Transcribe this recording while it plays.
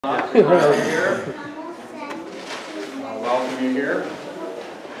Here. Welcome you here.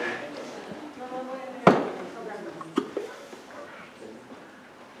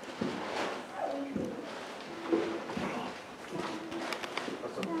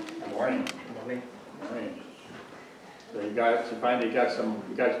 Good morning. Morning. So you finally got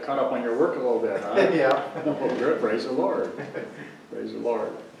caught up on your work a little bit, huh? Yeah. Well, good. Praise the Lord. Praise the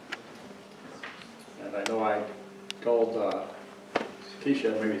Lord. And I know I told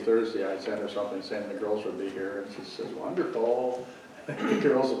Keisha maybe Thursday I sent her something saying the girls would be here, and she says, wonderful. The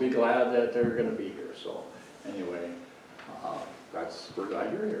girls will be glad that they're going to be here. So anyway, we're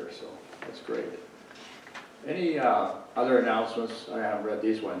glad you're here, so that's great. Any other announcements? I haven't read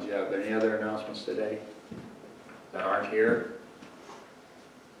these ones yet, but any other announcements today that aren't here?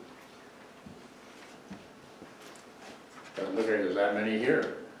 Doesn't look like there's that many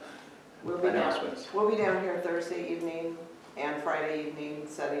here. We'll be down here Thursday evening and Friday evening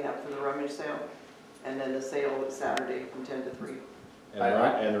setting up for the rummage sale, and then the sale is Saturday from 10 to 3.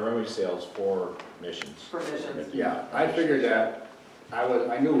 And the rummage sales for missions. For missions. Yeah, I figured that.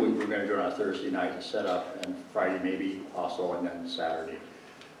 I knew we were going to do it on Thursday night to set up, and Friday maybe also, and then Saturday.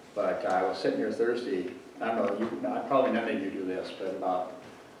 But I was sitting here Thursday. I don't know. Probably none of you do this, but about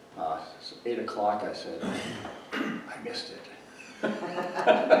 8 o'clock, I said, I missed it.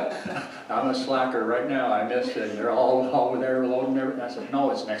 I'm a slacker right now. I missed it. They're all there loading everything. I said, no,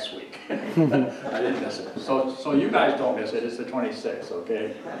 it's next week. I didn't miss it. So you guys don't miss it. It's the 26th,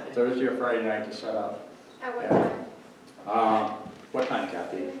 okay? Thursday or Friday night to set up. At what time? What time,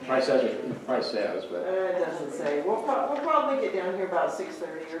 Kathy? Price says, but It doesn't say. We'll probably get down here about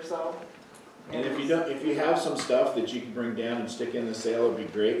 6:30 or so. And if you have some stuff that you can bring down and stick in the sale, it'd be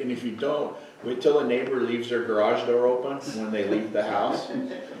great. And if you don't, wait till a neighbor leaves their garage door open when they leave the house.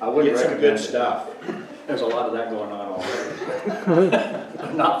 I wouldn't get some good recommend stuff. There's a lot of that going on already.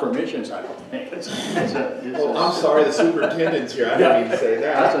 Not for missions, I don't think. Well, I'm sorry, the superintendent's here. I didn't even say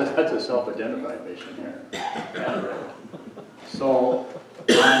that. That's a self-identified mission here. Yeah, right. So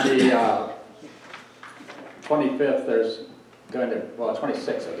on the 25th, there's going to, well,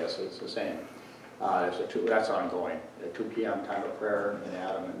 26th, I guess it's the same. That's ongoing. A 2 p.m. time of prayer, and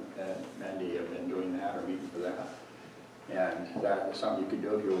Adam and Mandy have been doing that or meeting for that. And that is something you could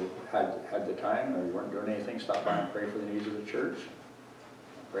do if you had the time or you weren't doing anything. Stop by and pray for the needs of the church.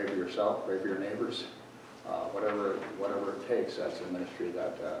 Pray for yourself, pray for your neighbors. Whatever it takes, that's a ministry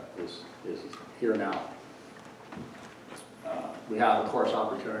that is here now. We have, of course,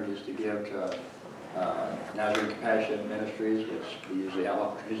 opportunities to give to Nazarene Compassion Ministries, which we usually have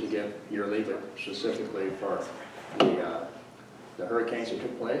opportunities to give yearly, but specifically for the hurricanes that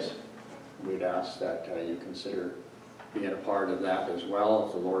took place. We'd ask that you consider being a part of that as well.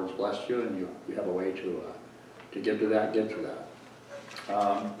 If the Lord's blessed you and you have a way to give to that, give to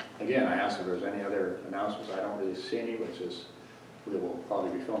that. Again, I asked if there's any other announcements. I don't really see any, which is we will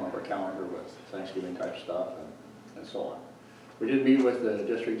probably be filling up our calendar with Thanksgiving type stuff and so on. We did meet with the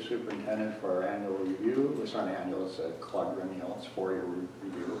district superintendent for our annual review. It's not annual, it's a quadrennial, it's 4-year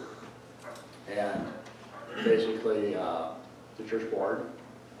review. And basically, the church board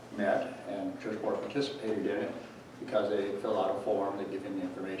met and the church board participated in it because they filled out a form that give him the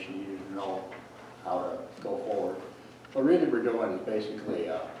information you need to know how to go forward. What really we're doing is basically,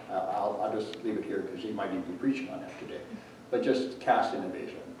 I'll just leave it here because he might even be preaching on that today, but just casting a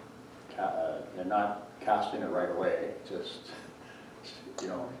vision and not casting it right away, just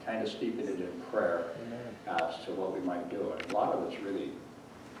kind of steeping it in prayer as to what we might do. And a lot of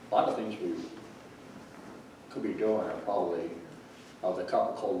things we could be doing are probably of the cup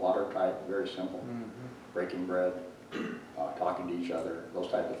of cold water type, very simple. Breaking bread, talking to each other,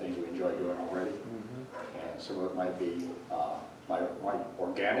 those type of things we enjoy doing already. And so it might be, might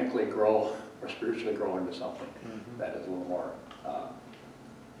organically grow or spiritually grow into something that is a little more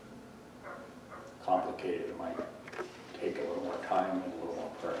complicated. It might take a little more time and a little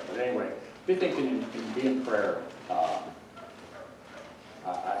more prayer. But anyway, we think in being prayer, I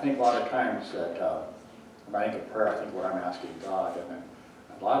think a lot of times that when I think of prayer, I think what I'm asking God, and then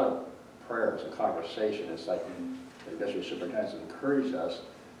a lot of prayer is a conversation. It's like the district superintendent encouraged us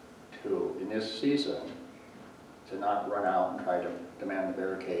to, in this season, to not run out and try to demand the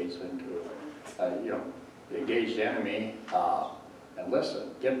barricades and to, engage the enemy and listen.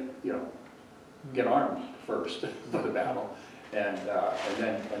 Get armed first for the battle, and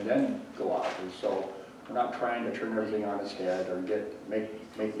then go out. And so we're not trying to turn everything on its head or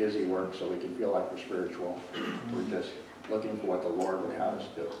make busy work so we can feel like we're spiritual. We're just looking for what the Lord would have us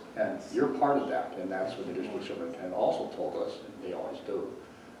do. And you're part of that, and that's what the district superintendent also told us, and they always do,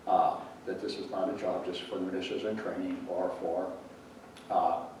 that this is not a job just for ministers in training or for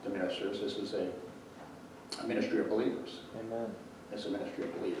ministers. This is a ministry of believers. Amen. It's a ministry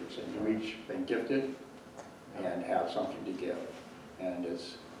of believers, and you each been gifted and have something to give. And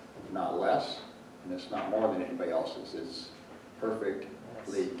it's not less, and it's not more than anybody else's. It's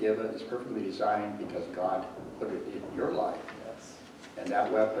perfectly given, it's perfectly designed because God put it in your life. Yes. And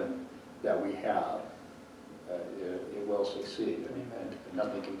that weapon that we have, it will succeed, and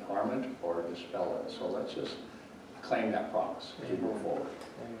nothing can harm it or dispel it. So let's just claim that promise as we move forward.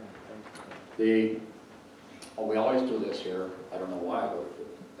 We always do this here. I don't know why,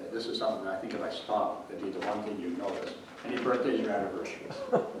 but this is something I think if I stop, it'd be the one thing you'd notice. Any birthdays or anniversaries?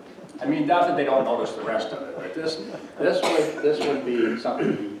 I mean, not that they don't notice the rest of it, but this would be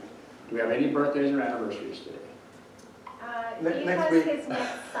something. Do we have any birthdays or anniversaries today? He Next has week. his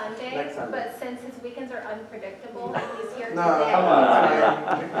next Sunday, Next Sunday. but since his weekends are unpredictable, and he's here No, today. Come on.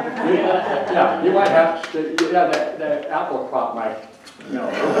 Yeah, you might have to, yeah, the apple crop might, you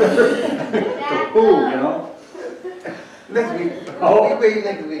know, the poo, you know? Next week. Oh. Wait,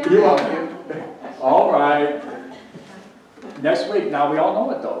 next week. You are. All right. Next week, now we all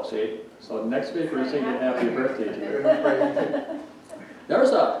know it though, see? So next week we're singing happy birthday to you.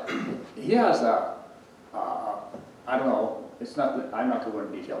 He has I don't know, it's not, I'm not going to go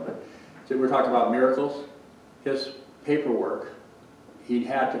into detail, but so we're talking about miracles. His paperwork, he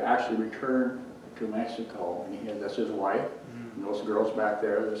had to actually return to Mexico, and that's his wife. And those girls back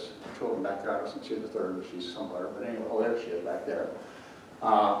there, there's children back there, I don't see the third, but she's somewhere, but anyway, oh, there she is back there.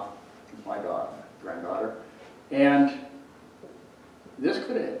 My granddaughter. And this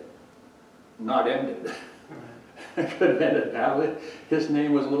could have not ended. It could have ended badly. His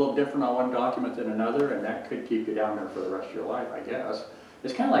name was a little different on one document than another, and that could keep you down there for the rest of your life, I guess.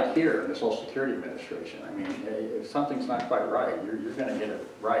 It's kind of like here in the Social Security Administration. I mean, if something's not quite right, you're going to get it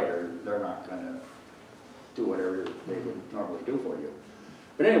right, or they're not going to do whatever they would normally do for you.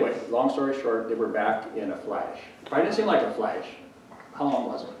 But anyway, long story short, they were back in a flash. Probably didn't seem like a flash. How long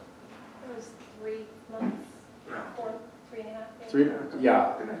was it? It was 3 months, 4, 3.5 years. 3,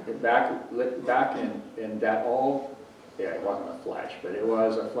 yeah. Back in that all, yeah, it wasn't a flash, but it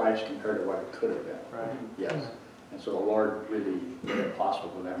was a flash compared to what it could have been. Right. Yes. And so the Lord really made it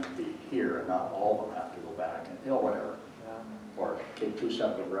possible for them to be here and not all of them have to go back and, you know, whatever. Yeah. Or take 2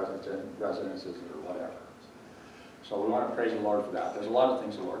 separate residences or whatever. So we want to praise the Lord for that. There's a lot of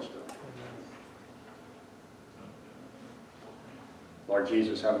things the Lord's doing. Lord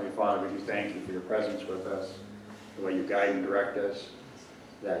Jesus, Heavenly Father, we do thank you for your presence with us, the way you guide and direct us,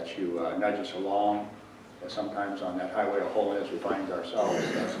 that you nudge us along. Sometimes on that highway of holiness we find ourselves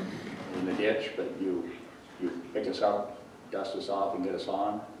in the ditch, but you pick us up, dust us off, and get us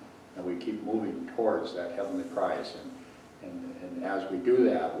on, and we keep moving towards that heavenly prize. And as we do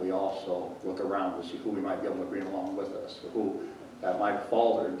that, we also look around to see who we might be able to bring along with us, who that might have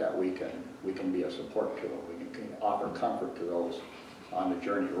faltered, that we can be a support to. We can offer comfort to those on the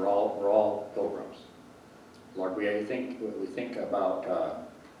journey. We're all pilgrims. Lord, we think about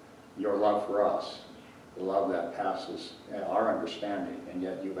your love for us, the love that passes our understanding, and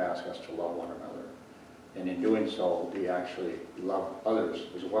yet you've asked us to love one another. And in doing so, we actually love others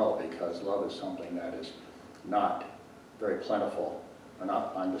as well, because love is something that is not very plentiful or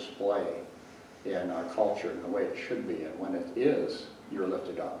not on display in our culture in the way it should be. And when it is, you're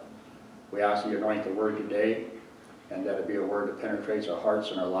lifted up. We ask that you anoint the word today, and that it be a word that penetrates our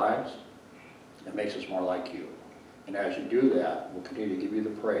hearts and our lives and makes us more like you. And as you do that, we'll continue to give you the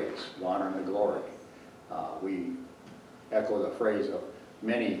praise, the honor, and the glory. We echo the phrase of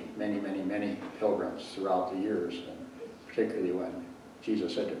many, many, many, many pilgrims throughout the years, and particularly when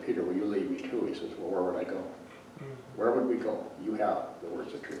Jesus said to Peter, will you lead me too? He says, well, where would I go? Where would we go? You have the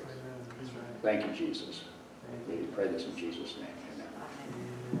words of truth. Thank you, Jesus. We pray this in Jesus' name. Amen.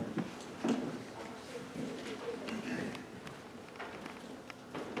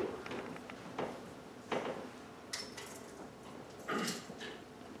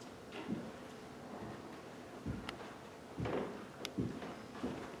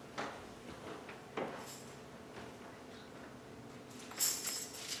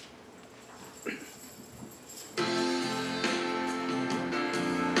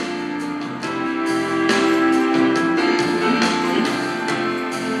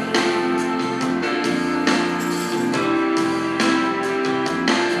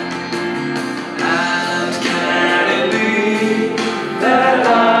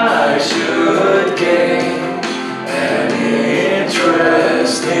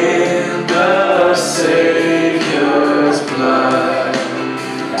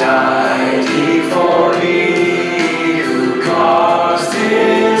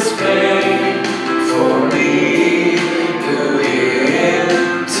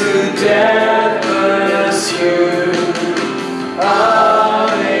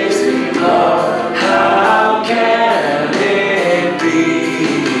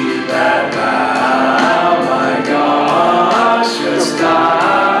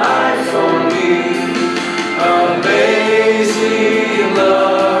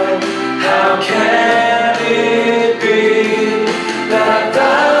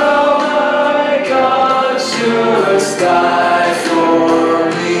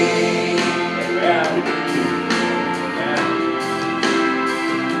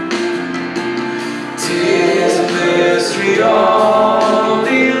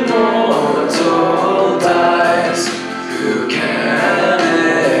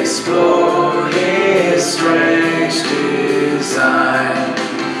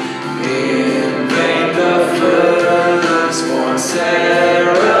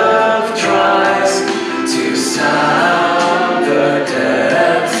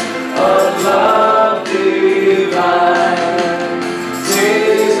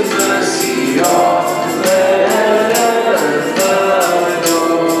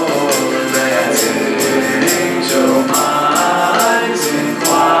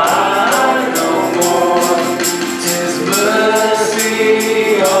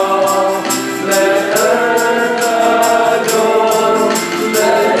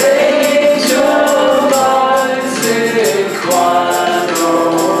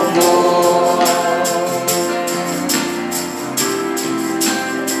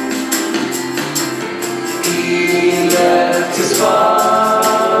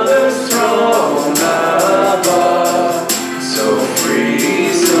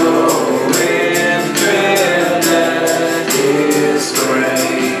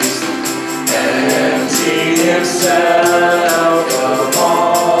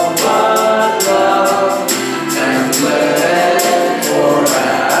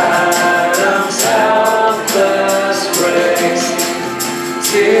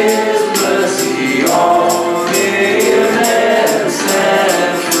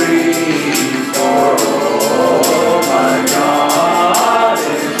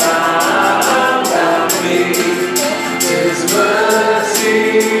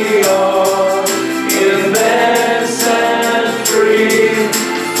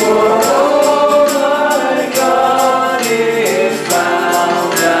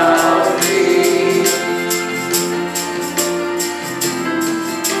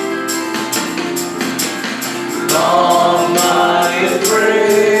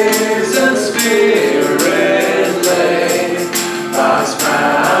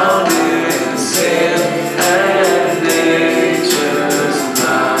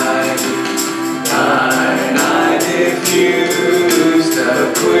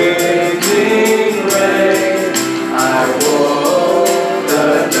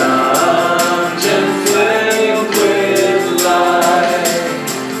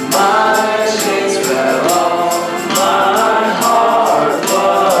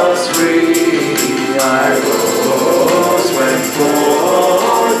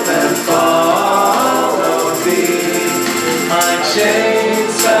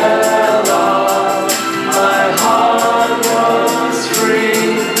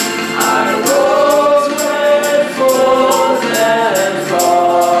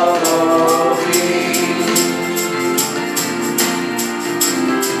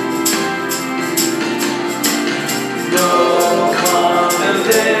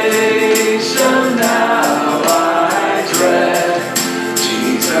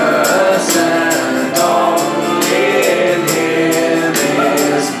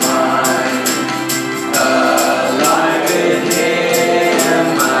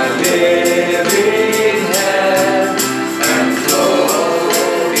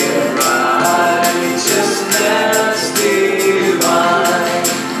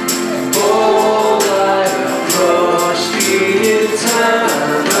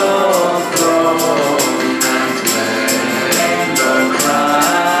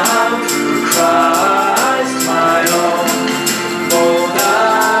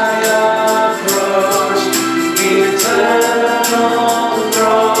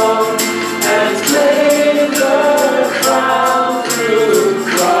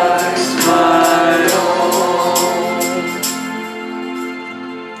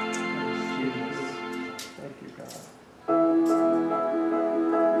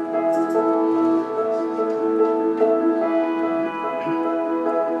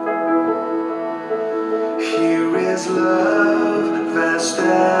 is love, vast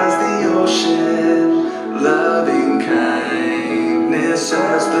as the ocean, loving kindness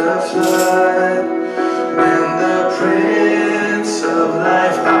as the flood. When the Prince of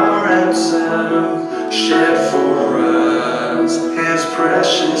Life, our ransom, shed for us his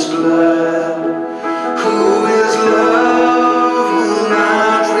precious blood. Who is love will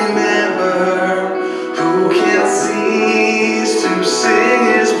not remember, who can cease to sing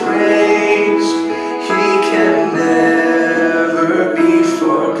his praise. He can never be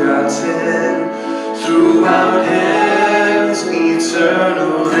forgotten throughout heaven's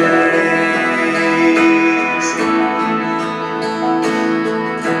eternal days.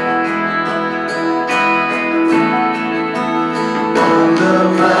 On the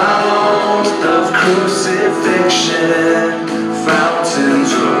mount of crucifixion,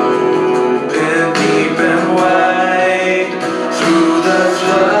 fountains open deep and wide. Through the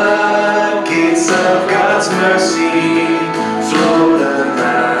floodgates of God's mercy flowed a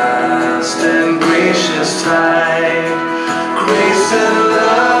vast and gracious tide. Grace and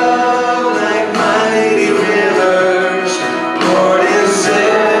love like mighty rivers poured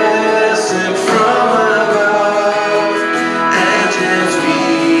incessant from above, and his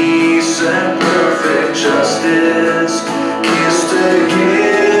peace and perfect justice kissed a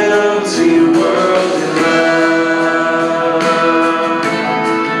guilty world in love.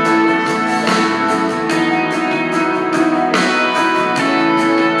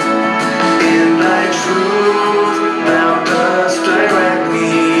 In thy truth thou dost direct me,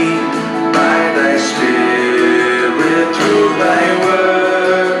 by thy spirit through thy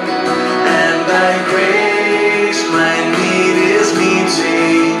word, and thy grace my need is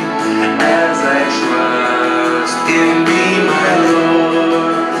meeting, as I trust in thee, my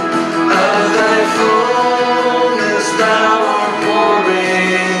Lord. Of thy fullness thou art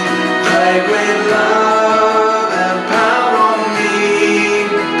pouring thy great love and power on me,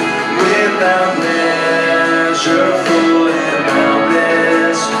 without measure, full and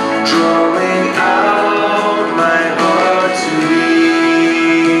boundless, drawing out my heart to thee.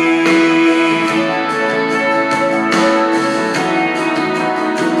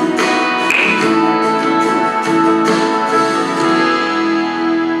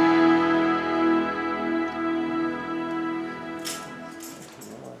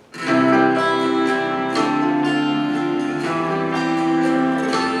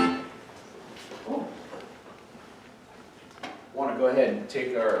 Want to go ahead and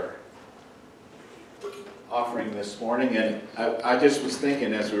take our offering this morning, and I just was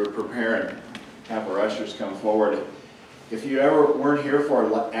thinking as we were preparing, have our ushers come forward. If you ever weren't here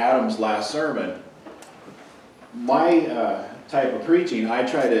for Adam's last sermon, my type of preaching, I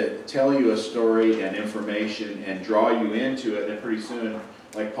try to tell you a story and information and draw you into it, and pretty soon,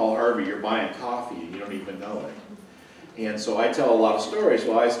 like Paul Harvey, you're buying coffee and you don't even know it. And so I tell a lot of stories.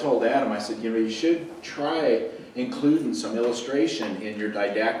 Well, I told Adam, I said, you know, you should try including some illustration in your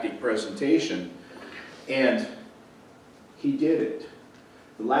didactic presentation. And he did it.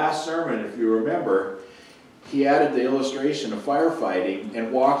 The last sermon, if you remember, he added the illustration of firefighting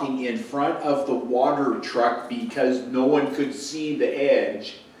and walking in front of the water truck because no one could see the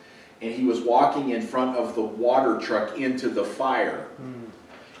edge. And he was walking in front of the water truck into the fire.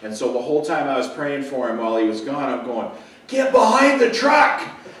 And so the whole time I was praying for him while he was gone, I'm going, get behind the truck!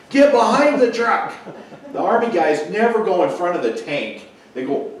 Get behind the truck! The Army guys never go in front of the tank. They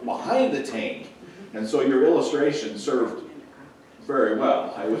go behind the tank. And so your illustration served very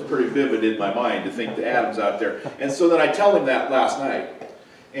well. I was pretty vivid in my mind to think that Adam's out there. And so then I tell him that last night.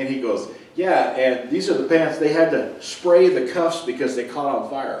 And he goes, yeah, and these are the pants. They had to spray the cuffs because they caught on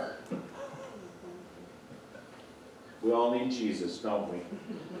fire. We all need Jesus, don't we?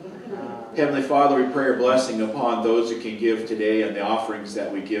 Heavenly Father, we pray your blessing upon those who can give today and the offerings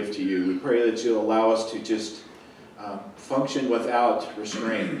that we give to you. We pray that you'll allow us to just function without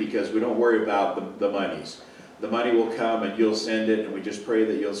restraint, because we don't worry about the monies. The money will come and you'll send it, and we just pray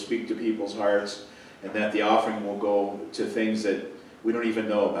that you'll speak to people's hearts and that the offering will go to things that we don't even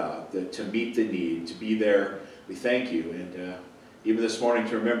know about, that to meet the need, to be there. We thank you. And even this morning,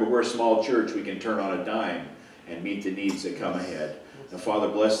 to remember we're a small church, we can turn on a dime and meet the needs that come ahead. And Father,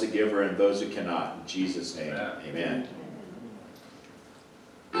 bless the giver and those who cannot. In Jesus' name, amen.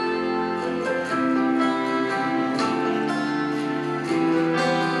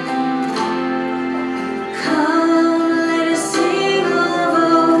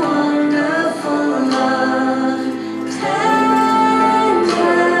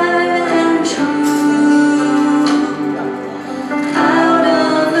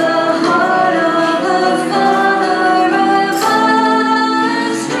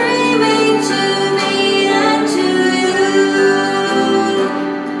 To me and to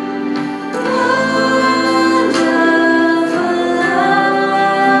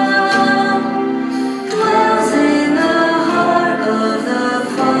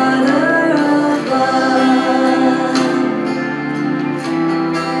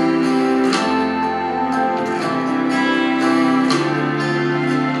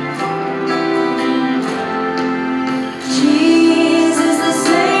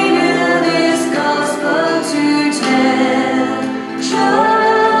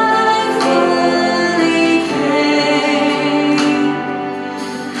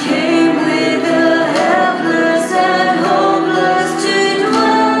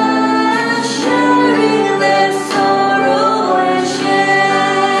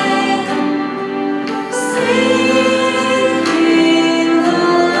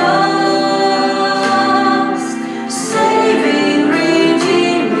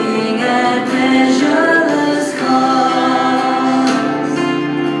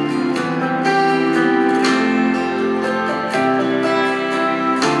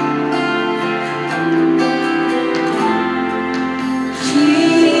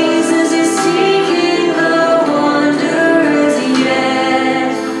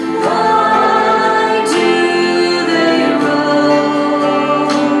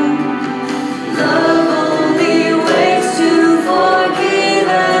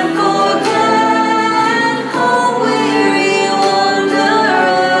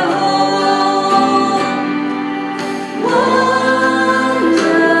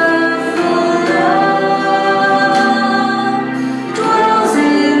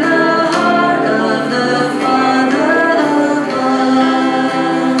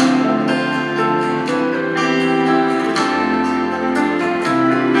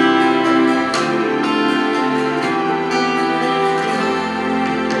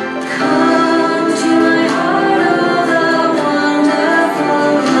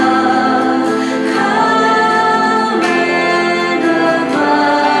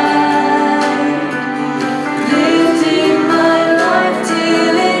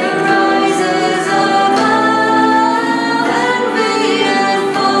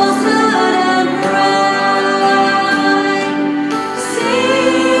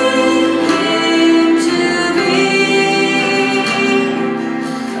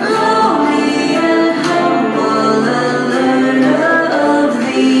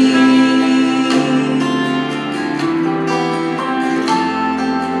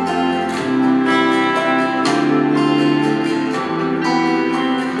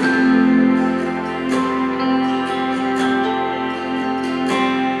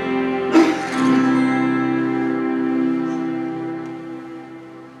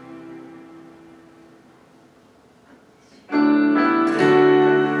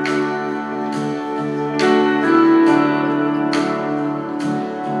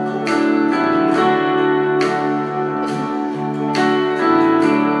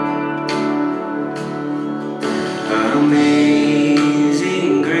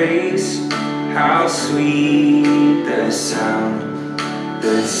sweet the sound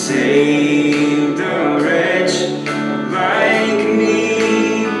that saved a wretch like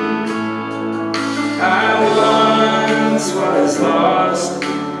me. I once was lost,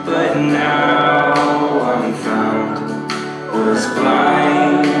 but now I'm found. Was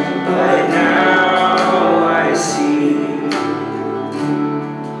blind, but now I see.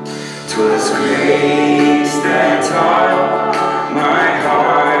 'Twas grace that taught my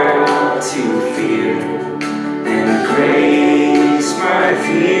heart to fear, and grace my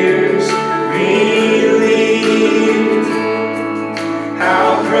fears relieved. How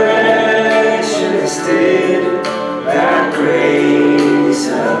precious did that grace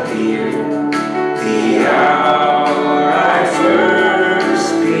appear the hour I first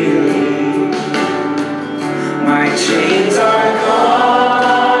believed. My chains are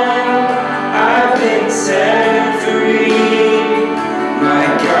gone, I've been set free. My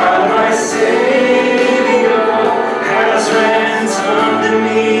God, my Savior, has ransomed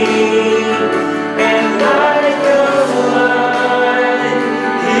me. And like a flood,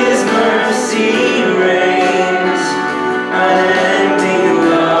 His mercy reigns, unending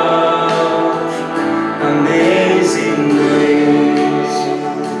love, amazing grace.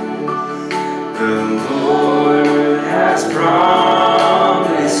 The Lord has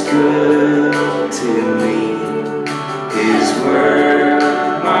promised good to me. His word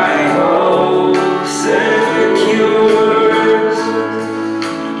my hope secures.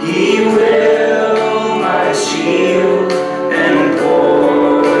 He will my shield and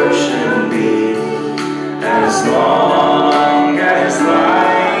portion be, as long as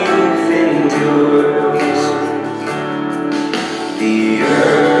life endures. The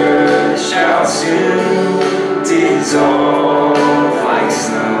earth shall soon dissolve like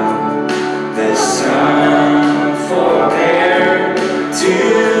snow. The sun forbear to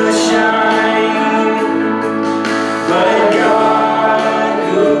shine, but God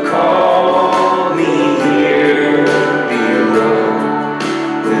who called me here below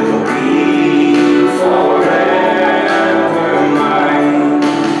will be forever mine.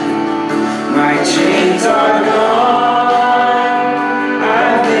 My chains are gone,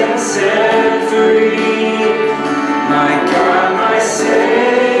 I've been set free. My God, my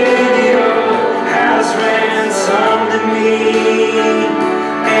Savior, has ransomed me.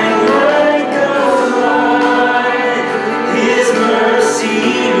 And like a flood, His mercy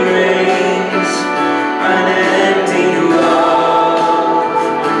reigns, unending love,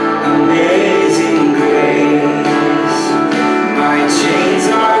 amazing grace. My chains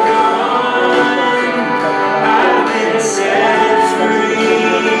are gone, I've been set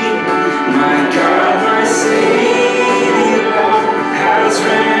free. My God, my Savior, has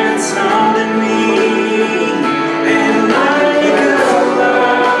ransomed me. And like a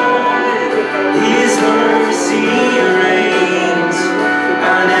flood, His mercy reigns,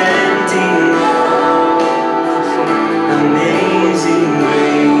 unending love, amazing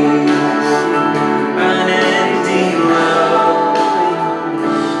grace. Unending love,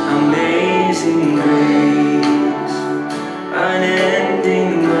 amazing grace.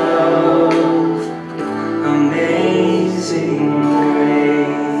 Unending love, amazing grace.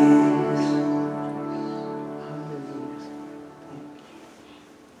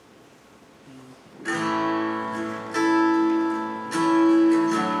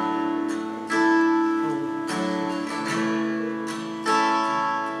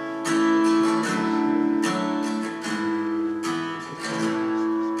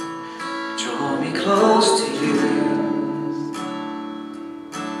 Draw me close to you,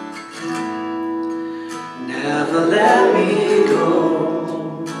 never let me go.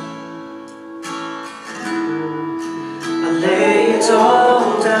 I lay it all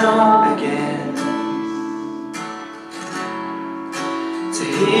down again to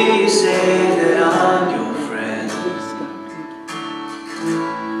hear you say that I'm your friend.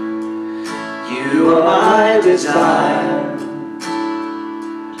 You are my desire,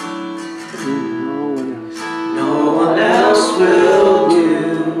 no one else will do.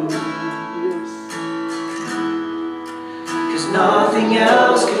 'Cause nothing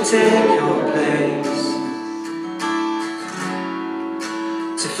else can take your place.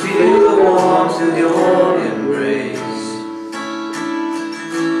 To feel the warmth of your embrace,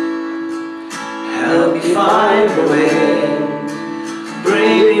 help me find a way,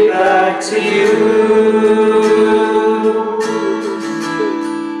 bring me back to you.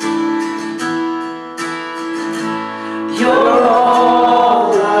 You're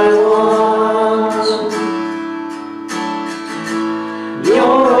all I want.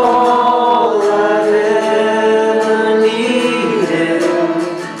 You're all I've ever needed.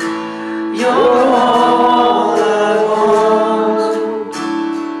 You're all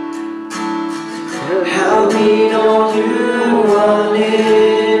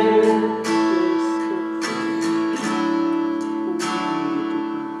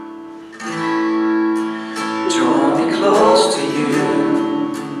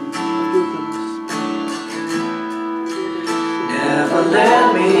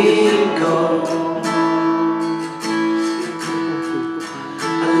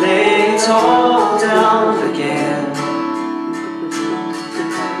it all down again,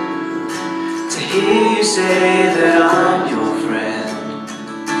 to hear you say that I'm your friend.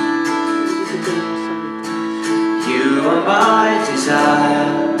 You are my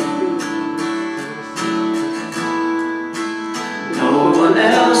desire, no one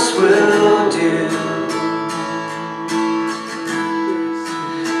else will do,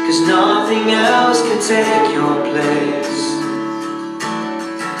 'cause nothing else can take your place.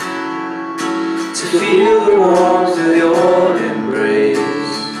 To feel the warmth of your embrace,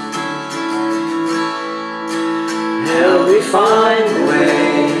 help me find a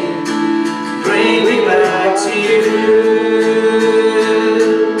way, bring me back to you.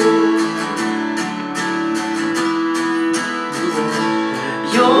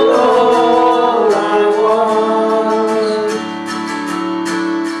 You're all I want,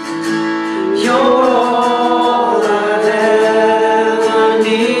 you're all I've ever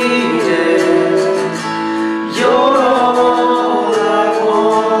needed, you're all I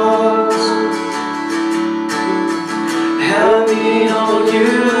want. Help me know you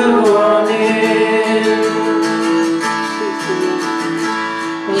are near.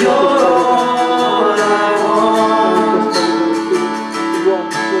 You're all I want,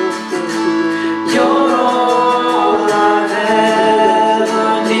 you're all I've ever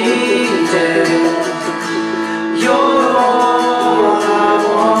needed, you're all I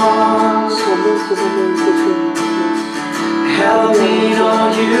want. Help me know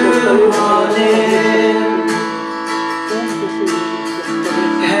you are near.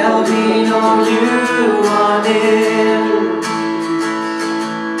 Help me know you are near.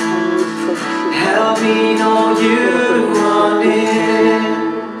 Help me know you are near.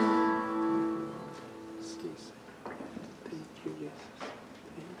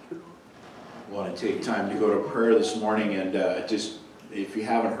 I want to take time to go to prayer this morning, and just, if you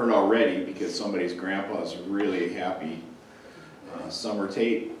haven't heard already, because somebody's grandpa's really happy, Summer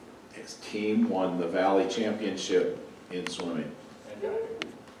Tate, his team won the Valley Championship in swimming.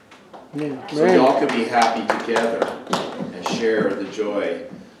 So y'all can be happy together and share the joy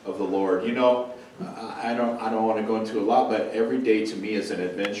of the Lord. You know, I don't want to go into a lot, but every day to me is an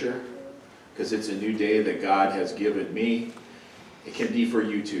adventure, because it's a new day that God has given me. It can be for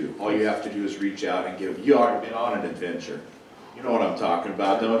you too. All you have to do is reach out and give. You already been on an adventure. You know what I'm talking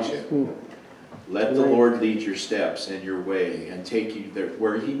about, don't you? Let the Lord lead your steps and your way and take you there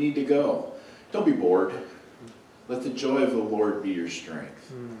where you need to go. Don't be bored. Let the joy of the Lord be your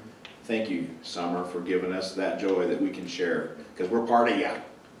strength. Thank you, Summer, for giving us that joy that we can share, because we're part of you.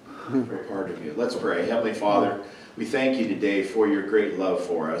 We're part of you. Let's pray. Heavenly Father, we thank you today for your great love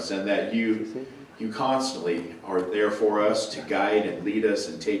for us, and that you constantly are there for us to guide and lead us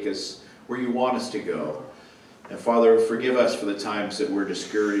and take us where you want us to go. And Father, forgive us for the times that we're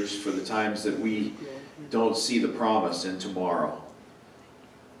discouraged, for the times that we don't see the promise in tomorrow.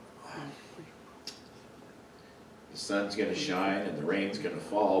 The sun's going to shine and the rain's going to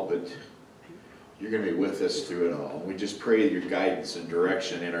fall, but you're going to be with us through it all. We just pray your guidance and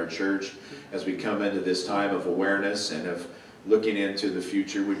direction in our church as we come into this time of awareness and of looking into the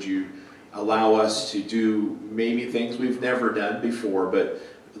future. Would you allow us to do maybe things we've never done before, but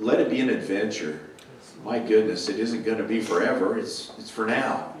let it be an adventure. My goodness, it isn't going to be forever. It's for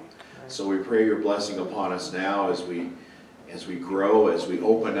now. So we pray your blessing upon us now as we grow, as we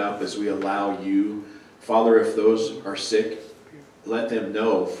open up, as we allow you. Father, if those are sick, let them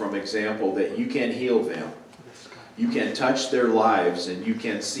know from example that you can heal them. You can touch their lives, and you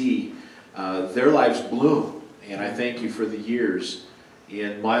can see their lives bloom. And I thank you for the years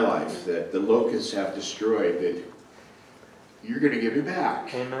in my life that the locusts have destroyed, that you're going to give me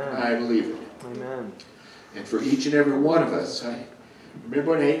back. Amen. I believe it. Amen. And for each and every one of us, I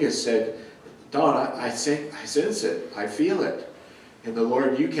remember when Angus said, Don, I sense it, I feel it. And the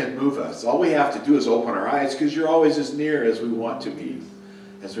Lord, you can move us. All we have to do is open our eyes, because you're always as near as we want to be,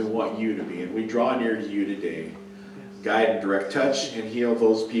 as we want you to be. And we draw near to you today. Guide and direct, touch and heal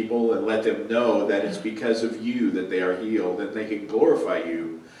those people, and let them know that it's because of you that they are healed, and they can glorify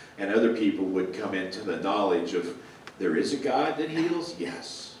you, and other people would come into the knowledge of, there is a God that heals?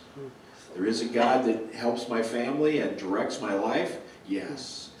 Yes. There is a God that helps my family and directs my life?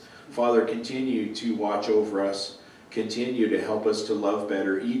 Yes. Father, continue to watch over us. Continue to help us to love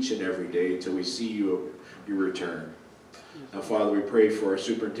better each and every day until we see you return. Now, Father, we pray for our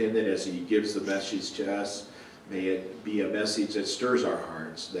superintendent as he gives the message to us. May it be a message that stirs our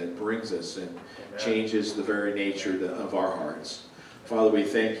hearts, that brings us and changes the very nature of our hearts. Father, we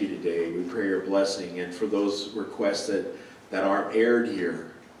thank you today. We pray your blessing. And for those requests that aren't aired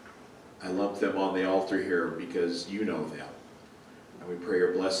here, I lump them on the altar here because you know them. And we pray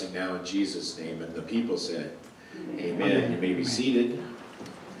your blessing now in Jesus' name. And the people said, amen. You may be seated.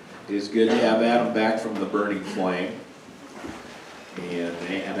 It is good to have Adam back from the burning flame. And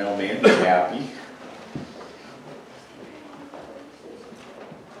I know Mandy's happy.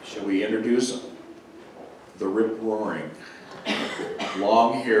 Shall we introduce the rip-roaring,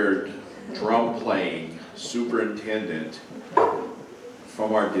 long-haired, drum-playing superintendent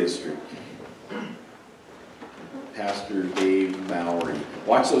from our district, Pastor Dave Mowry.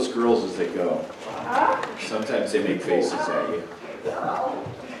 Watch those girls as they go. Sometimes they make faces at you.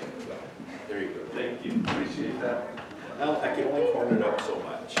 There you go. Thank you. Appreciate that. Well, I can only corn it up so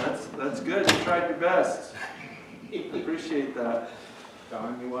much. That's good. You tried your best. Appreciate that.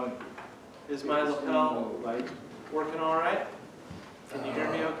 Don, you want Is my lapel working all right? Can you hear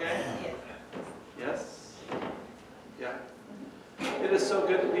me okay? Yes? Yeah. It is so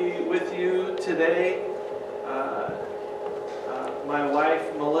good to be with you today. My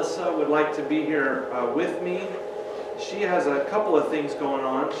wife, Melissa, would like to be here with me. She has a couple of things going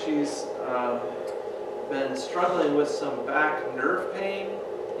on. She's been struggling with some back nerve pain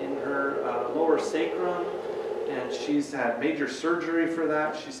in her lower sacrum, and she's had major surgery for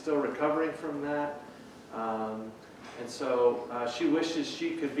that. She's still recovering from that. And so she wishes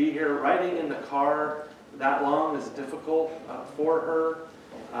she could be here. Riding in the car that long is difficult for her.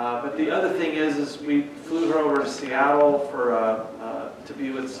 But the other thing is we flew her over to Seattle for to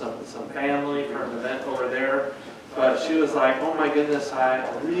be with some family for an event over there. But she was like, oh my goodness, I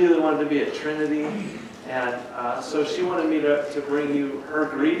really wanted to be at Trinity. And so she wanted me to bring you her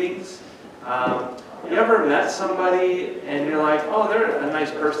greetings. You ever met somebody and you're like, oh, they're a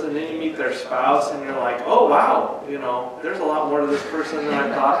nice person, and then you meet their spouse and you're like, oh wow, you know, there's a lot more to this person than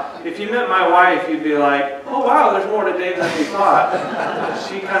I thought. If you met my wife, you'd be like, oh wow, there's more to Dave than we thought.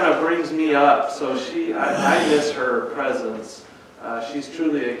 She kind of brings me up, so I miss her presence. She's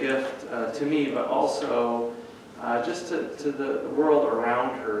truly a gift to me, but also just to the world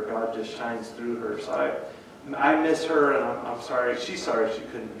around her. God just shines through her. So I miss her, and I'm sorry. She's sorry she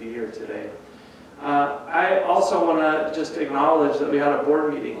couldn't be here today. I also want to just acknowledge that we had a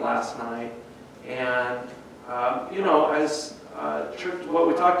board meeting last night, and you know, as church, what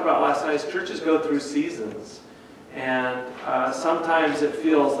we talked about last night is churches go through seasons, and sometimes it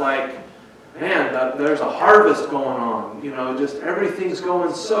feels like, man, there's a harvest going on. You know, just everything's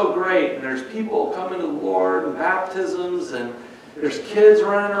going so great, and there's people coming to the Lord, and baptisms, and there's kids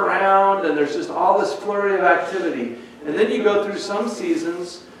running around, and there's just all this flurry of activity. And then you go through some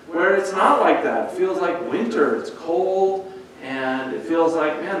seasons where it's not like that. It feels like winter, it's cold, and it feels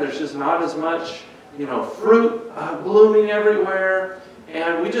like, man, there's just not as much, you know, fruit blooming everywhere.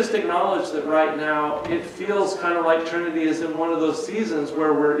 And we just acknowledge that right now it feels kind of like Trinity is in one of those seasons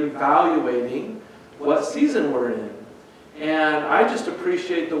where we're evaluating what season we're in. And I just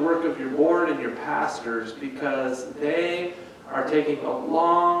appreciate the work of your board and your pastors, because they are taking a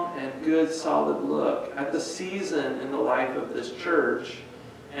long and good solid look at the season in the life of this church,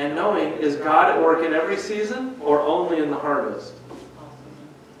 and knowing, is God at work in every season or only in the harvest?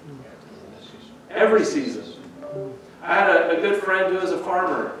 Every season. I had a good friend who was a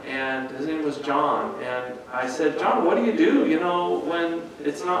farmer, and his name was John, and I said, John, what do, you know, when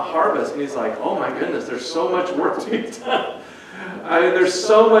it's not harvest? And he's like, oh my goodness, there's so much work to be done. There's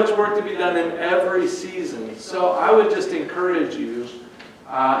so much work to be done in every season. So I would just encourage you,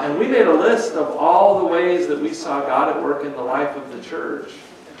 and we made a list of all the ways that we saw God at work in the life of the church.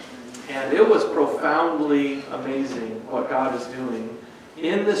 And it was profoundly amazing what God is doing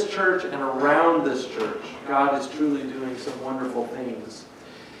in this church and around this church. God is truly doing some wonderful things.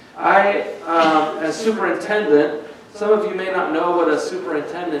 As superintendent, some of you may not know what a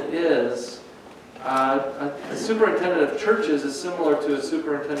superintendent is. A superintendent of churches is similar to a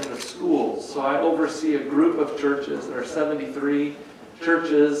superintendent of schools. So I oversee a group of churches. There are 73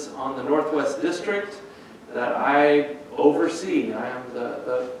 churches on the Northwest District that I oversee. I am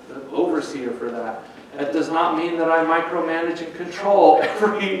the overseer for that. That does not mean that I micromanage and control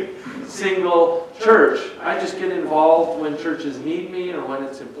every single church. I just get involved when churches need me or when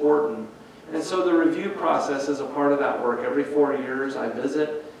it's important. And so the review process is a part of that work. Every 4 years I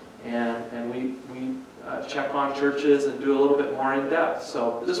visit, and we check on churches and do a little bit more in depth.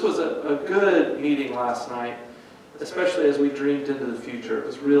 So this was a good meeting last night, especially as we dreamed into the future. It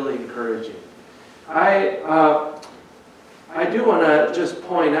was really encouraging. I do want to just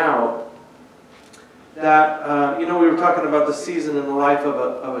point out that, you know, we were talking about the season in the life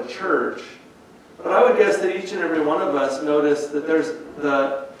of a church, but I would guess that each and every one of us noticed that there's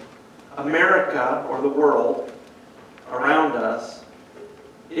the America, or the world around us,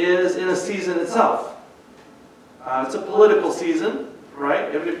 is in a season itself. It's a political season.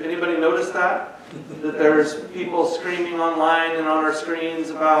 right? Anybody notice that? That there's people screaming online and on our screens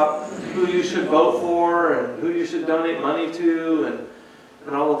about who you should vote for and who you should donate money to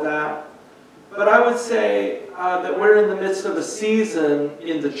and all of that. But I would say that we're in the midst of a season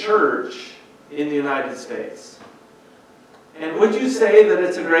in the church in the United States. And would you say that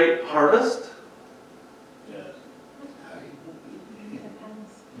it's a great harvest? Yes.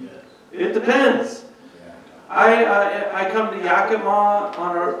 It depends. I come to Yakima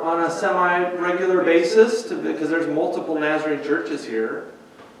on a semi-regular basis because there's multiple Nazarene churches here.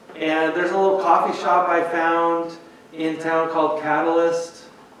 And there's a little coffee shop I found in town called Catalyst.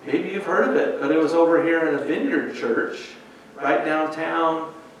 Maybe you've heard of it, but it was over here in a Vineyard church right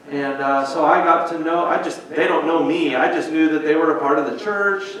downtown. And so I got to know, they don't know me, I just knew that they were a part of the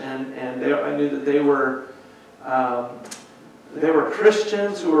church, and I knew that they were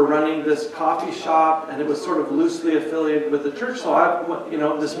Christians who were running this coffee shop, and it was sort of loosely affiliated with the church.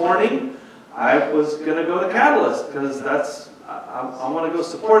 So this morning, I was going to go to Catalyst, because I want to go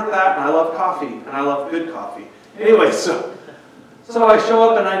support that, and I love coffee, and I love good coffee. Anyway, so I show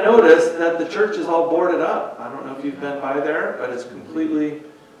up and I notice that the church is all boarded up. I don't know if you've been by there, but it's completely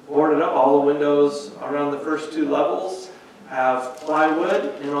boarded up. All the windows around the first 2 levels have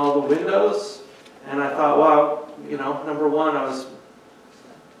plywood in all the windows. And I thought, wow, number one, I was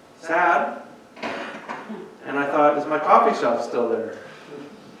sad. And I thought, is my coffee shop still there?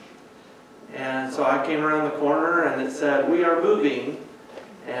 And so I came around the corner and it said, we are moving.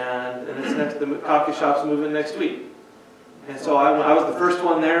 And it's next, the coffee shop's moving next week. And so I was the first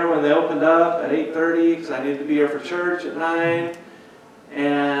one there when they opened up at 8:30 because I needed to be here for church at 9.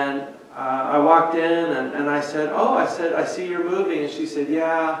 And I walked in and I said, I see you're moving. And she said,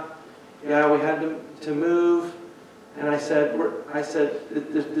 yeah, we had to move. And I said,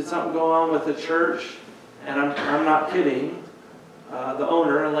 did something go on with the church? And I'm not kidding. The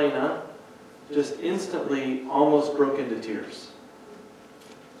owner, Elena, just instantly almost broke into tears.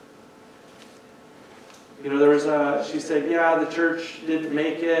 She said, yeah, the church didn't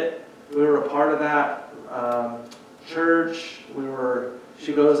make it. We were a part of that church.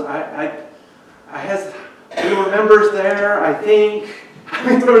 She goes, we were members there, I think. I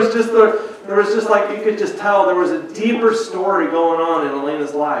mean, there was just like, you could just tell there was a deeper story going on in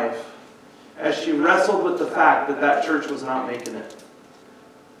Elena's life as she wrestled with the fact that church was not making it.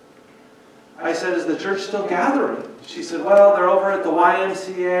 I said, is the church still gathering? She said, well, they're over at the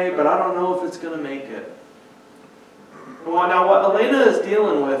YMCA, but I don't know if it's going to make it. Well, now what Elena is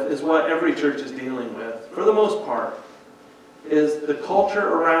dealing with is what every church is dealing with, for the most part, is the culture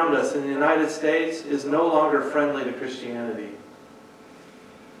around us in the United States is no longer friendly to Christianity.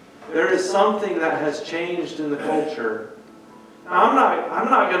 There is something that has changed in the culture. Now, I'm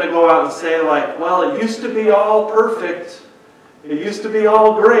not going to go out and say like, well, it used to be all perfect. It used to be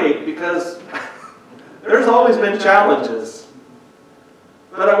all great, because there's always been challenges.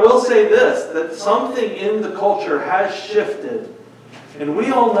 But I will say this, that something in the culture has shifted, and we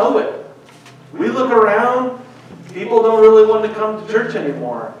all know it. We look around, people don't really want to come to church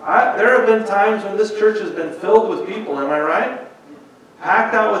anymore. There have been times when this church has been filled with people, am I right?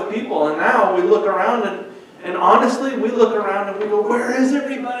 Packed out with people, and now we look around and honestly, we look around and we go, where is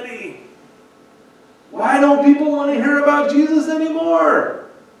everybody? Why don't people want to hear about Jesus anymore?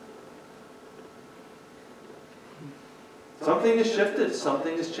 Something has shifted,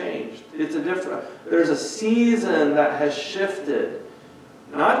 something has changed. There's a season that has shifted.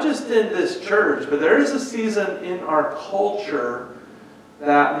 Not just in this church, but there is a season in our culture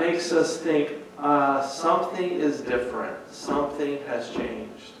that makes us think something is different. Something has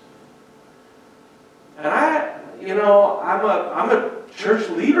changed. And I'm a church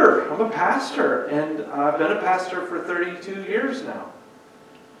leader. I'm a pastor. And I've been a pastor for 32 years now.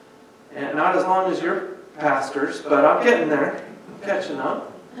 And not as long as you're pastors, but I'm getting there. I'm catching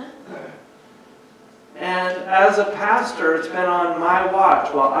up. And as a pastor, it's been on my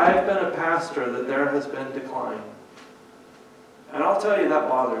watch while I've been a pastor that there has been decline. And I'll tell you, that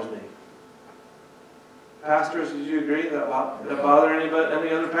bothers me. Pastors, did you agree that bother anybody,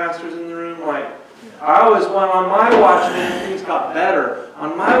 any other pastors in the room? Like, I always went on my watch, and things got better.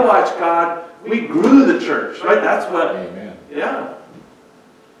 On my watch, God, we grew the church, right? That's what, Amen. Yeah.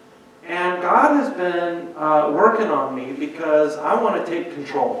 And God has been working on me because I want to take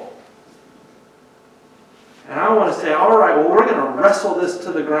control. And I want to say, all right, well, we're going to wrestle this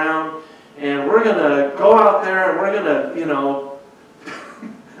to the ground, and we're going to go out there, and we're going to,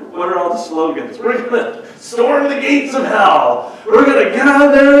 what are all the slogans? We're going to storm the gates of hell. We're going to get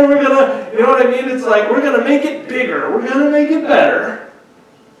out there, and we're going to, you know what I mean? It's like, we're going to make it bigger. We're going to make it better.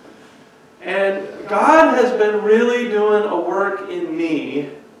 And God has been really doing a work in me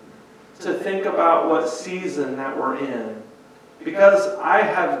to think about what season that we're in. Because I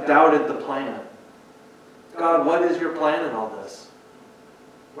have doubted the plan. God, what is your plan in all this?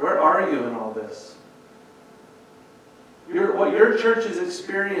 Where are you in all this? What your church is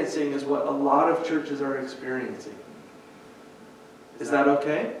experiencing is what a lot of churches are experiencing. Is that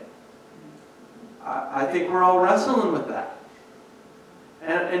okay? I think we're all wrestling with that.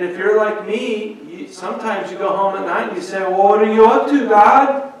 And if you're like me, sometimes you go home at night and you say, well, what are you up to,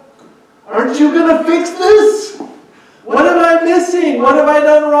 God? Aren't you going to fix this? What am I missing? What have I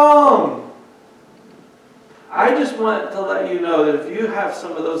done wrong? I just want to let you know that if you have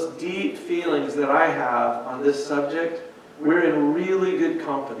some of those deep feelings that I have on this subject, we're in really good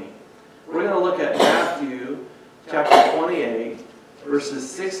company. We're going to look at Matthew chapter 28, verses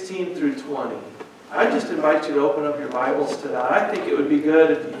 16 through 20. I just invite you to open up your Bibles to that. I think it would be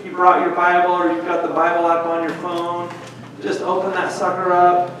good if you brought your Bible or you've got the Bible app on your phone. Just open that sucker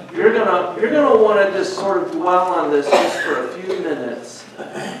up. You're gonna want to just sort of dwell on this just for a few minutes.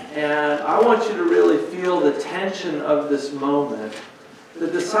 And I want you to really feel the tension of this moment. The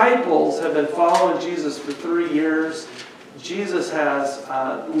disciples have been following Jesus for 3 years. Jesus has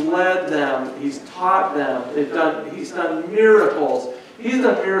led them. He's taught them. He's done miracles. He's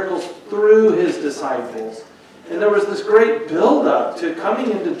done miracles through his disciples. And there was this great buildup to coming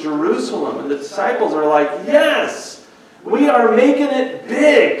into Jerusalem. And the disciples are like, yes, we are making it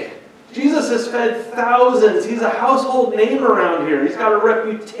big. Jesus has fed thousands. He's a household name around here. He's got a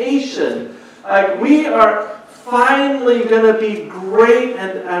reputation. Like, we are finally going to be great.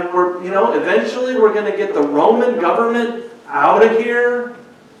 And we're, eventually we're going to get the Roman government out of here.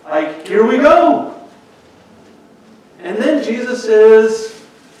 Like, here we go. And then Jesus is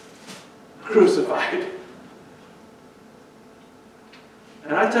crucified.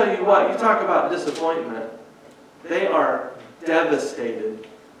 And I tell you what, you talk about disappointment. They are devastated.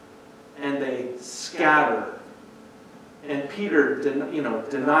 And they scatter. And Peter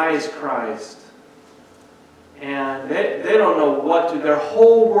denies Christ. And they don't know what to do. Their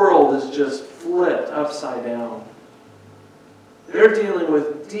whole world is just flipped upside down. They're dealing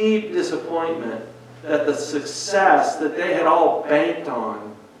with deep disappointment that the success that they had all banked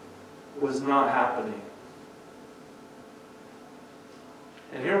on was not happening.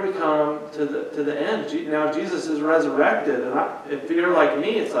 And here we come to the end. Now Jesus is resurrected. And if you're like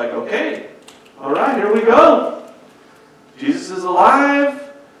me, it's like, okay, all right, here we go. Jesus is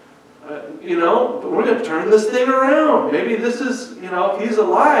alive. But we're going to turn this thing around. Maybe this is, if he's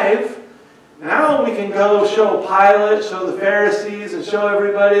alive, now we can go show Pilate, show the Pharisees, and show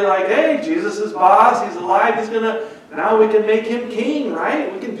everybody like, hey, Jesus is boss, he's alive, now we can make him king,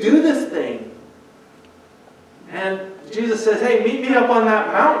 right? We can do this thing. And Jesus says, hey, meet me up on that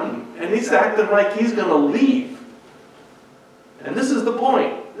mountain. And he's acting like he's going to leave. And this is the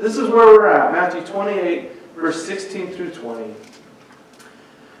point. This is where we're at. Matthew 28, verse 16 through 20.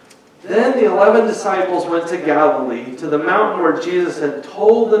 Then the 11 disciples went to Galilee, to the mountain where Jesus had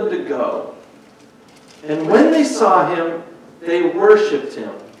told them to go. And when they saw him, they worshipped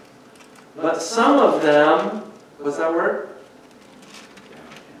him. But some of them, what's that word?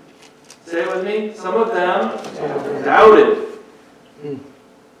 Say it with me. Some of them doubted.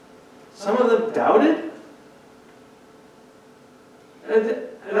 Some of them doubted?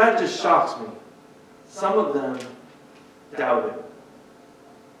 And that just shocks me. Some of them doubted.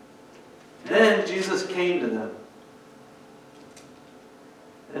 Then Jesus came to them.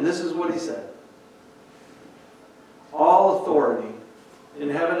 And this is what he said. All authority in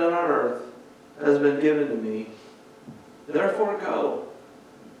heaven and on earth has been given to me. Therefore go.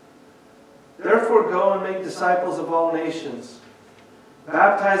 Therefore go and make disciples of all nations,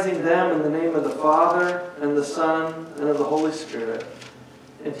 baptizing them in the name of the Father and the Son and of the Holy Spirit,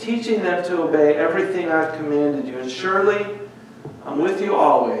 and teaching them to obey everything I've commanded you. And surely I'm with you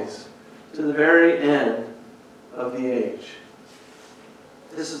always, to the very end of the age.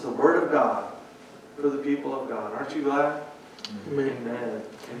 This is the Word of God for the people of God. Aren't you glad? Amen. Amen.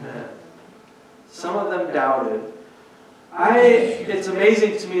 Amen. Some of them doubted. It's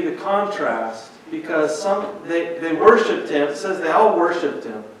amazing to me the contrast, because they worshipped him. It says they all worshipped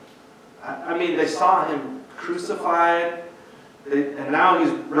him. I mean, they saw him crucified, and now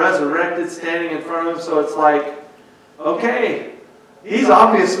he's resurrected, standing in front of them. So it's like, okay, he's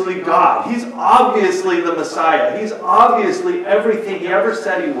obviously God. He's obviously the Messiah. He's obviously everything he ever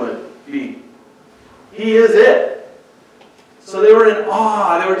said he would be. He is it. So they were in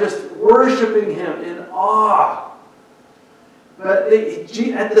awe. They were just worshiping him in awe. But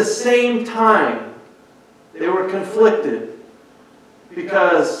at the same time, they were conflicted,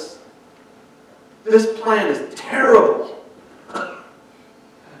 because This plan is terrible.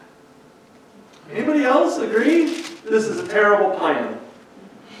 Anybody else agree? This is a terrible plan.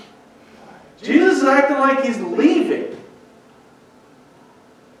 Jesus is acting like he's leaving.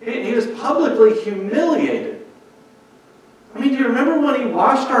 He was publicly humiliated. I mean, do you remember when he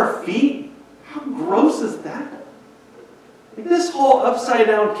washed our feet? How gross is that? Like this whole upside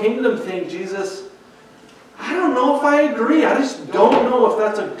down kingdom thing, Jesus, I don't know if I agree. I just don't know if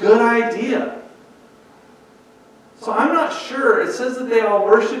that's a good idea. So I'm not sure. It says that they all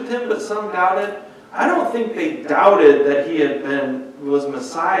worshipped him, but some doubted. I don't think they doubted that he was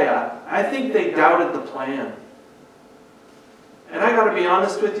Messiah. I think they doubted the plan. And I got to be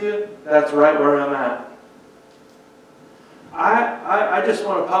honest with you, that's right where I'm at. I just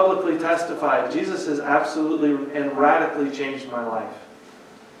want to publicly testify, Jesus has absolutely and radically changed my life.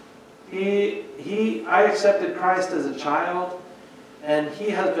 I accepted Christ as a child, and he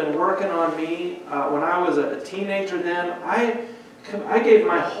has been working on me. When I was a teenager then, I gave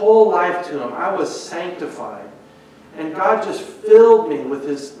my whole life to him. I was sanctified. And God just filled me with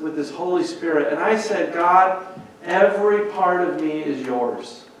his Holy Spirit. And I said, God, every part of me is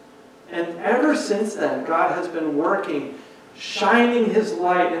yours. And ever since then, God has been working, shining his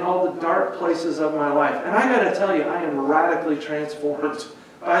light in all the dark places of my life. And I got to tell you, I am radically transformed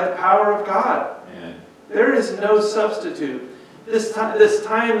by the power of God. Amen. There is no substitute. This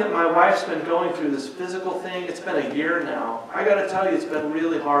time that my wife's been going through this physical thing, it's been a year now. I got to tell you, it's been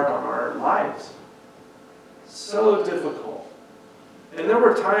really hard on our lives. So difficult. And there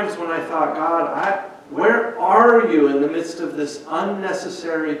were times when I thought, God, where are you in the midst of this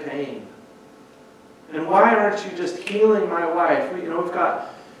unnecessary pain? And why aren't you just healing my wife? We've got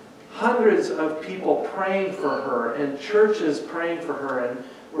hundreds of people praying for her and churches praying for her, and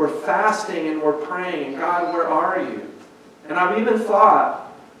we're fasting and we're praying. And God, where are you? And I've even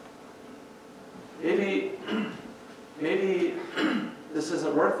thought, maybe this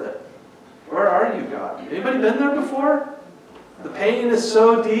isn't worth it. Where are you, God? Anybody been there before? The pain is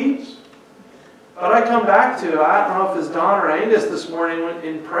so deep. But I come back to, I don't know if it's Don or Angus this morning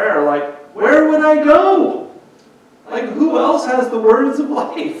in prayer, like, where would I go? Like, who else has the words of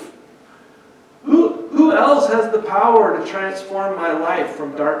life? Who else has the power to transform my life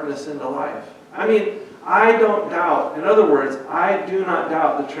from darkness into life? I mean, I don't doubt. In other words, I do not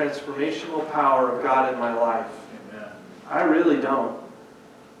doubt the transformational power of God in my life. Amen. I really don't.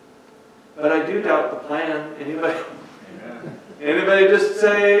 But I do doubt the plan. Anybody? Amen. Anybody just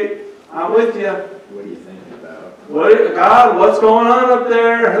say, I'm with you. What are you thinking about? God, what's going on up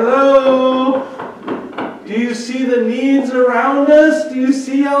there? Hello? Do you see the needs around us? Do you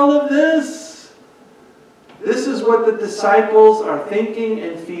see all of this? This is what the disciples are thinking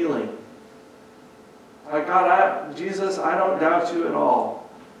and feeling. Like, God, Jesus, I don't doubt you at all.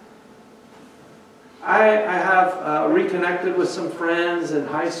 I have reconnected with some friends in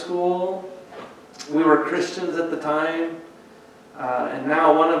high school. We were Christians at the time. And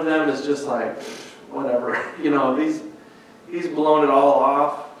now one of them is just like, whatever. He's blown it all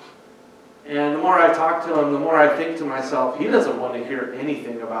off. And the more I talk to him, the more I think to myself, he doesn't want to hear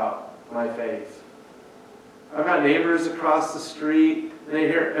anything about my faith. I've got neighbors across the street,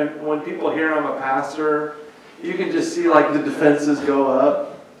 and when people hear I'm a pastor, you can just see like the defenses go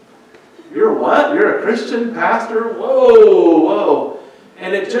up. You're what? You're a Christian pastor? Whoa, whoa.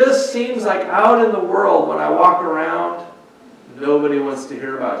 And it just seems like out in the world when I walk around, nobody wants to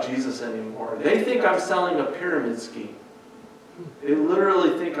hear about Jesus anymore. They think I'm selling a pyramid scheme. They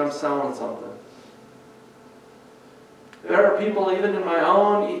literally think I'm selling something. There are people even in my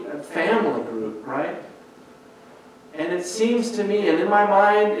own family group, right? And it seems to me, and in my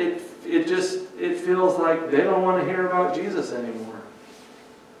mind, it feels like they don't want to hear about Jesus anymore.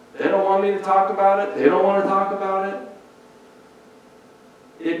 They don't want me to talk about it. They don't want to talk about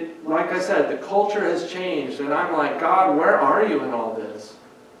it. Like I said, the culture has changed, and I'm like, God, where are you in all this?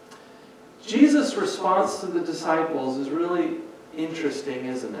 Jesus' response to the disciples is really interesting,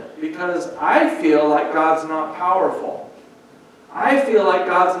 isn't it? Because I feel like God's not powerful. I feel like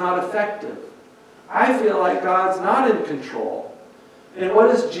God's not effective. I feel like God's not in control. And what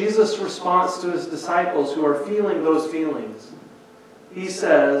is Jesus' response to his disciples who are feeling those feelings? He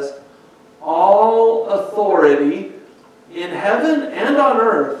says, all authority in heaven and on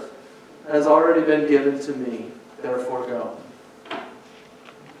earth has already been given to me. Therefore go.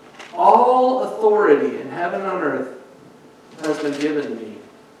 All authority in heaven and on earth has been given to me.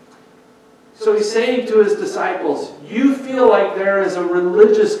 So he's saying to his disciples, you feel like there is a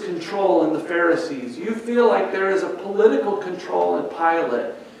religious control in the Pharisees. You feel like there is a political control in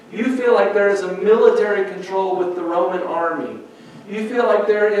Pilate. You feel like there is a military control with the Roman army. You feel like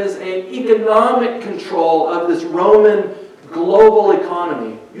there is an economic control of this Roman global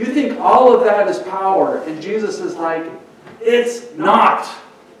economy. You think all of that is power, and Jesus is like, it's not.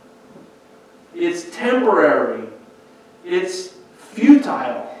 It's temporary. It's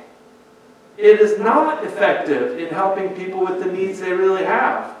futile. It is not effective in helping people with the needs they really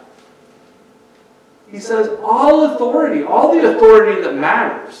have. He says all authority, all the authority that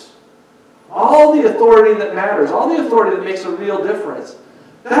matters, all the authority that matters, all the authority that makes a real difference,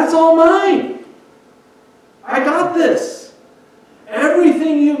 that's all mine. I got this.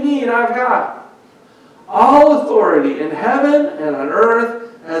 Everything you need, I've got. All authority in heaven and on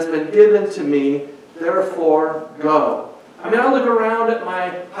earth has been given to me, therefore go. I mean, I look around at my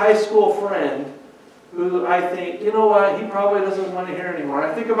high school friend who I think, you know what, he probably doesn't want to hear anymore.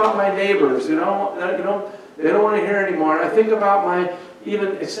 I think about my neighbors, they don't want to hear anymore. I think about my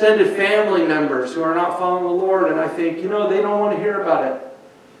even extended family members who are not following the Lord, and I think, they don't want to hear about it.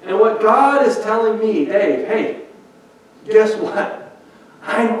 And what God is telling me, Dave, hey, guess what?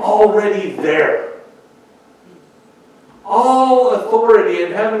 I'm already there. All authority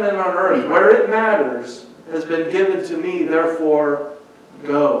in heaven and on earth, where it matters, has been given to me, therefore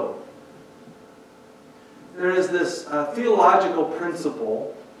go. There is this theological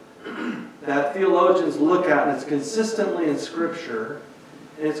principle that theologians look at, and it's consistently in Scripture,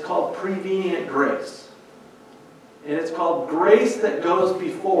 and it's called prevenient grace. And it's called grace that goes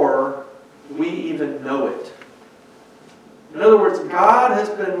before we even know it. In other words, God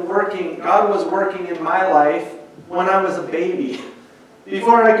was working in my life when I was a baby,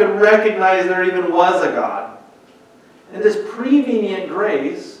 before I could recognize there even was a God. And this prevenient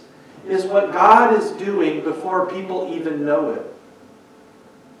grace is what God is doing before people even know it.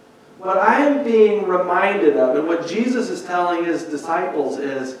 What I am being reminded of, and what Jesus is telling his disciples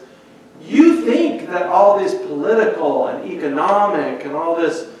is, you think that all this political and economic and all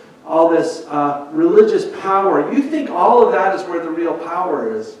this religious power, you think all of that is where the real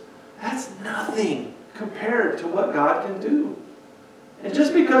power is. That's nothing compared to what God can do. And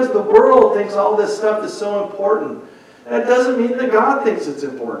just because the world thinks all this stuff is so important, that doesn't mean that God thinks it's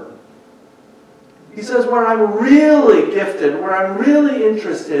important. He says where I'm really gifted, where I'm really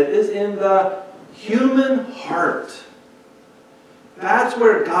interested is in the human heart. That's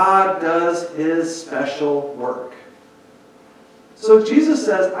where God does his special work. So Jesus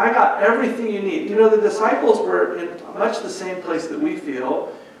says, I got everything you need. The disciples were in much the same place that we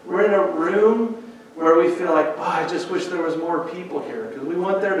feel. We're in a room where we feel like, I just wish there was more people here. Because we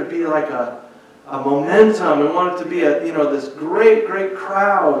want there to be like a momentum. We want it to be this great, great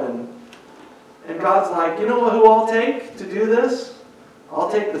crowd. And God's like, you know who I'll take to do this?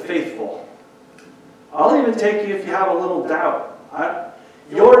 I'll take the faithful. I'll even take you if you have a little doubt.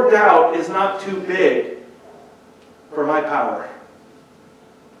 Your doubt is not too big for my power.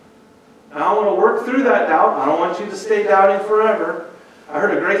 And I want to work through that doubt. I don't want you to stay doubting forever. I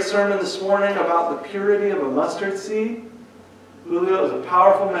heard a great sermon this morning about the purity of a mustard seed. Julio, it was a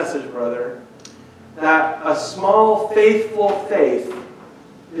powerful message, brother. That a small, faithful faith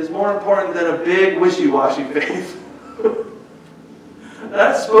is more important than a big, wishy-washy faith.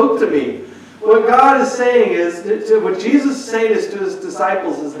 That spoke to me. What God is saying is, what Jesus is saying to his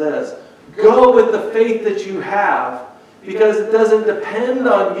disciples is this: go with the faith that you have, because it doesn't depend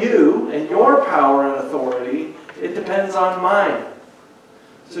on you and your power and authority. It depends on mine.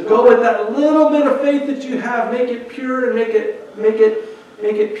 So go with that little bit of faith that you have, make it pure and make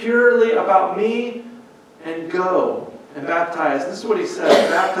it purely about me, and go and baptize. This is what he says: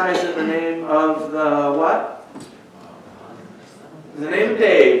 baptize in the name of the what? In the name of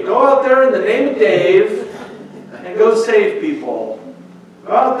Dave. Go out there in the name of Dave and go save people.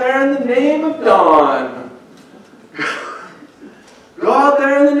 Go out there in the name of Don. Go out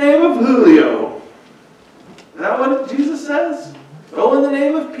there in the name of Julio. Is that what Jesus says? Go in the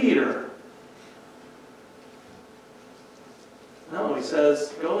name of Peter. No, he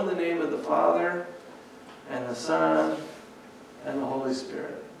says, go in the name of the Father and the Son and the Holy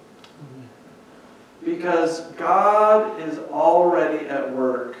Spirit. Because God is already at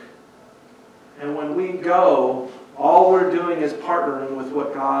work. And when we go, all we're doing is partnering with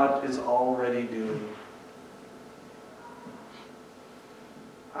what God is already doing.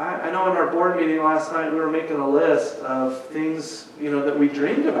 I know in our board meeting last night we were making a list of things that we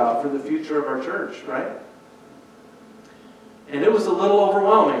dreamed about for the future of our church, right? And it was a little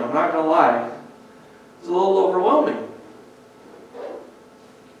overwhelming, I'm not going to lie. It was a little overwhelming.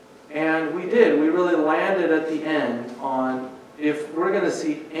 And we really landed at the end on, if we're going to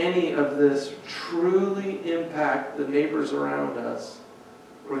see any of this truly impact the neighbors around us,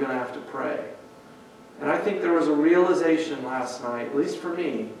 we're going to have to pray. And I think there was a realization last night, at least for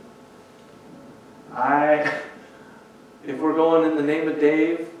me. If we're going in the name of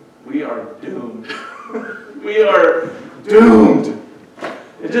Dave, we are doomed. We are doomed.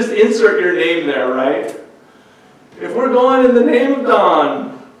 And just insert your name there, right? If we're going in the name of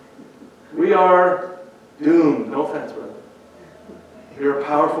Don, we are doomed. No offense, brother. You're a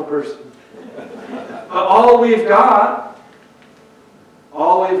powerful person. But all we've got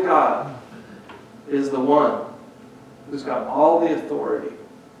is the one who's got all the authority,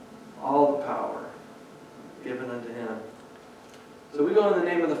 all the power given unto him. So we go in the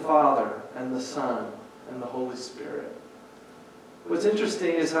name of the Father and the Son and the Holy Spirit. What's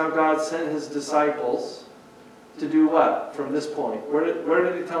interesting is how God sent his disciples to do what from this point? Where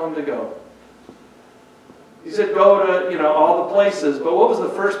did he tell them to go? He said go to, all the places, but what was the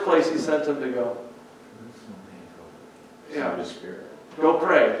first place he sent them to go? Yeah. Go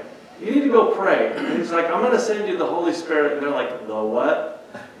pray. You need to go pray. And he's like, I'm going to send you the Holy Spirit. And they're like, the what?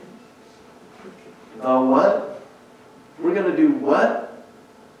 The what? We're going to do what?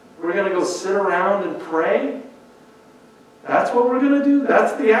 We're going to go sit around and pray? That's what we're going to do?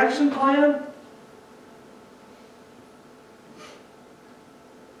 That's the action plan?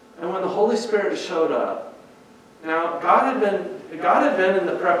 And when the Holy Spirit showed up, now God had been in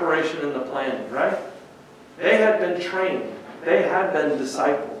the preparation and the planning, right? They had been trained. They had been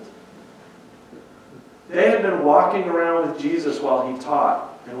discipled. They had been walking around with Jesus while he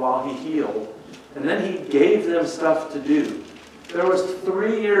taught and while he healed. And then he gave them stuff to do. There was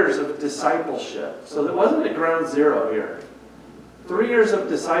 3 years of discipleship. So there wasn't a ground zero here. 3 years of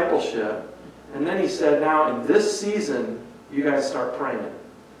discipleship. And then he said, now in this season, you guys start praying.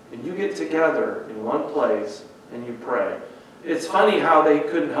 And you get together in one place and you pray. It's funny how they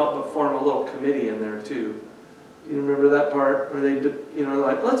couldn't help but form a little committee in there too. You remember that part where they,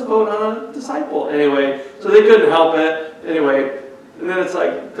 like, let's vote on a disciple. Anyway, so they couldn't help it. Anyway, and then it's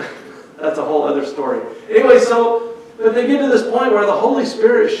like, that's a whole other story. Anyway, but they get to this point where the Holy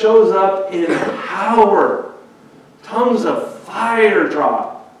Spirit shows up in power. Tongues of fire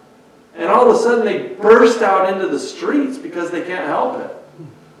drop. And all of a sudden they burst out into the streets because they can't help it.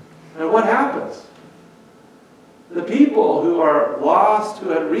 And what happens? The people who are lost, who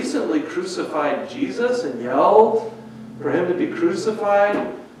had recently crucified Jesus and yelled for him to be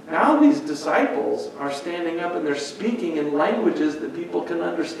crucified, now these disciples are standing up and they're speaking in languages that people can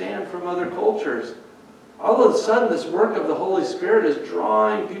understand from other cultures. All of a sudden, this work of the Holy Spirit is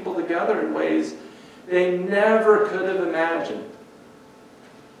drawing people together in ways they never could have imagined.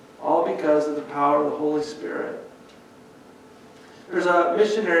 All because of the power of the Holy Spirit. There's a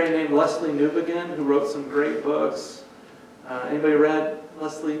missionary named Leslie Newbegin who wrote some great books. Anybody read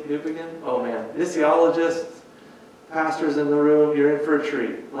Leslie Newbegin? Oh man, missiologists, pastors in the room, you're in for a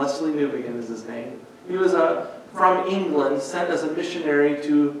treat. Leslie Newbegin is his name. He was from England, sent as a missionary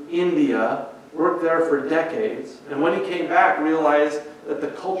to India, worked there for decades, and when he came back realized that the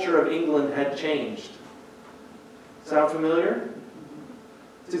culture of England had changed. Sound familiar?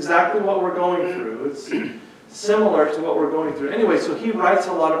 It's exactly what we're going through. It's similar to what we're going through. Anyway, so he writes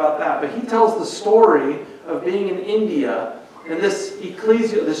a lot about that, but he tells the story of being in India, and this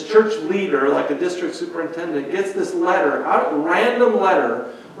this church leader, like a district superintendent, gets this letter, a random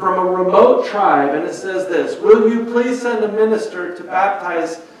letter from a remote tribe, and it says this: will you please send a minister to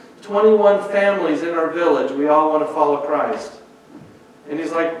baptize 21 families in our village? We all want to follow Christ. And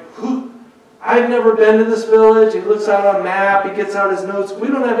he's like, who? I've never been to this village. He looks out a map, he gets out his notes. We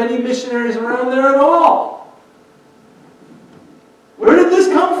don't have any missionaries around there at all. Where did this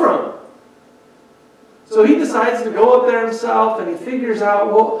come from? So he decides to go up there himself, and he figures out,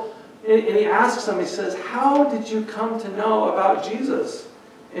 well, and he asks them, he says, how did you come to know about Jesus?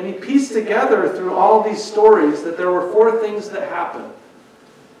 And he pieced together through all these stories that there were 4 things that happened.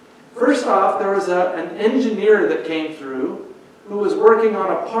 First off, there was an engineer that came through who was working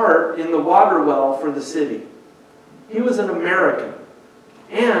on a part in the water well for the city. He was an American.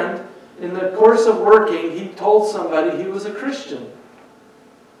 And in the course of working, he told somebody he was a Christian.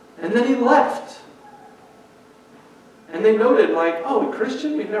 And then he left. And they noted, like, oh, a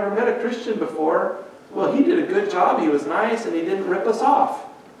Christian? We've never met a Christian before. Well, he did a good job. He was nice, and he didn't rip us off.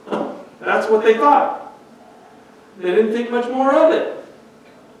 That's what they thought. They didn't think much more of it.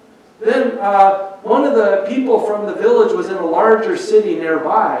 Then one of the people from the village was in a larger city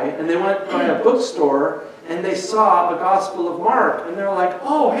nearby, and they went by a bookstore, and they saw a Gospel of Mark. And they're like,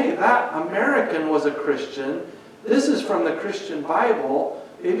 oh, hey, that American was a Christian. This is from the Christian Bible.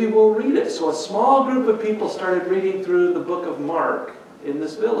 Maybe we'll read it. So a small group of people started reading through the book of Mark in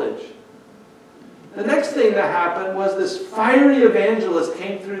this village. The next thing that happened was this fiery evangelist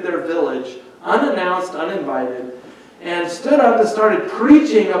came through their village unannounced, uninvited, and stood up and started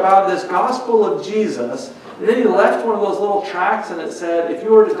preaching about this gospel of Jesus. And then he left one of those little tracts and it said, if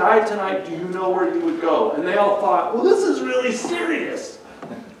you were to die tonight, do you know where you would go? And they all thought, well, this is really serious.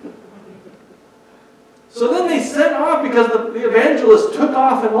 So then they sent off because the evangelist took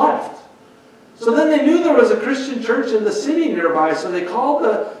off and left. So then they knew there was a Christian church in the city nearby, so they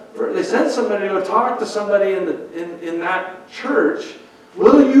they sent somebody to go talk to somebody in that church.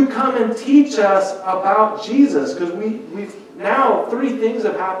 Will you come and teach us about Jesus? Because we've now 3 things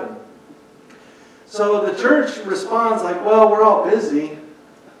have happened. So the church responds like, well, we're all busy.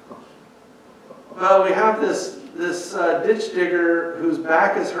 Well, we have this ditch digger whose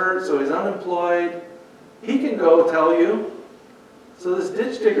back is hurt, so he's unemployed. He can go tell you. So this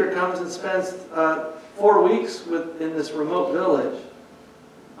ditch digger comes and spends 4 weeks in this remote village,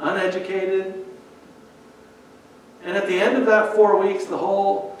 uneducated. And at the end of that 4 weeks, the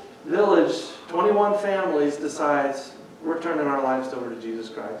whole village, 21 families, decides we're turning our lives over to Jesus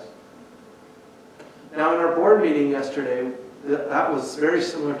Christ. Now in our board meeting yesterday, that was very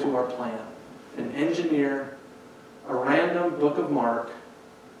similar to our plan. An engineer, a random book of Mark.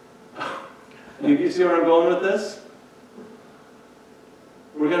 You see where I'm going with this?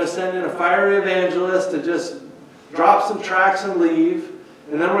 We're going to send in a fiery evangelist to just drop some tracts and leave.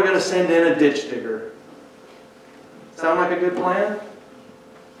 And then we're going to send in a ditch digger. Sound like a good plan?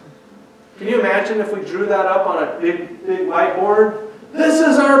 Can you imagine if we drew that up on a big whiteboard? This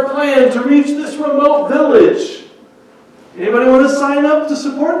is our plan to reach this remote village. Anybody want to sign up to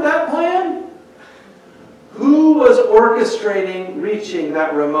support that plan? Who was orchestrating reaching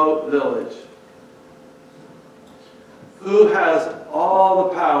that remote village? Who has all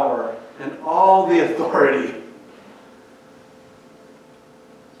the power and all the authority?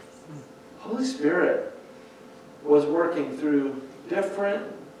 Holy Spirit was working through different,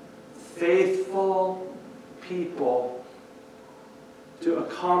 faithful people to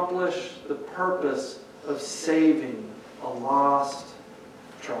accomplish the purpose of saving a lost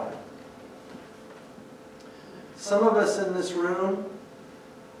tribe. Some of us in this room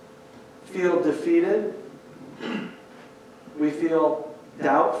feel defeated. We feel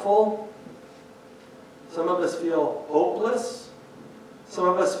doubtful. Some of us feel hopeless. Some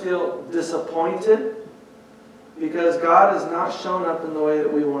of us feel disappointed because God has not shown up in the way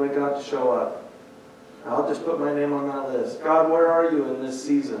that we wanted God to show up. I'll just put my name on that list. God, where are you in this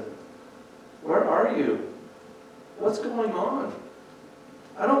season? Where are you? What's going on?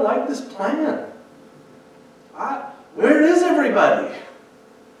 I don't like this plan. Where is everybody?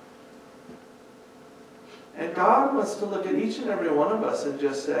 And God wants to look at each and every one of us and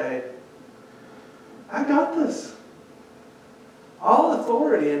just say, I got this. All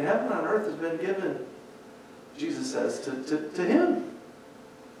authority in heaven and on earth has been given, Jesus says, to Him.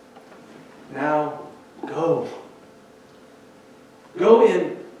 Now, go. Go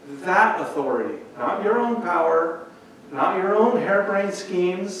in that authority. Not your own power, not your own harebrained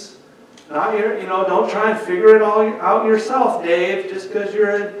schemes, not your, don't try and figure it all out yourself, Dave. Just because you're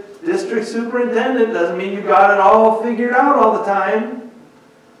a district superintendent doesn't mean you got it all figured out all the time.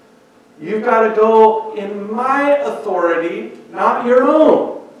 You've got to go in my authority, not your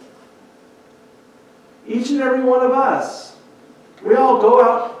own. Each and every one of us. We all go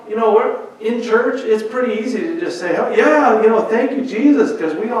out, we're in church, it's pretty easy to just say, oh, yeah, thank you, Jesus,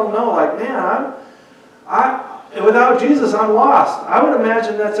 because we all know, like, man, without Jesus, I'm lost. I would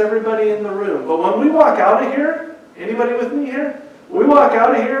imagine that's everybody in the room. But when we walk out of here, anybody with me here? We walk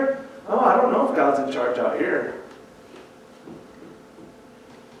out of here, I don't know if God's in charge out here.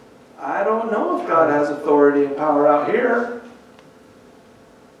 I don't know if God has authority and power out here.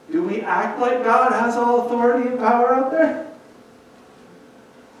 Do we act like God has all authority and power out there?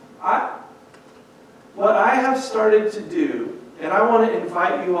 What I have started to do, and I want to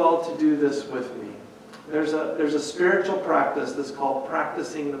invite you all to do this with me. There's a spiritual practice that's called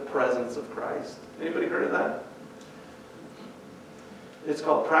practicing the presence of Christ. Anybody heard of that? It's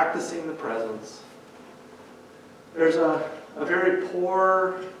called practicing the presence. There's a very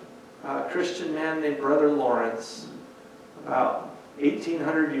poor Christian man named Brother Lawrence, about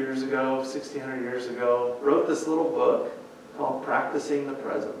 1,800 years ago, 1,600 years ago, wrote this little book called Practicing the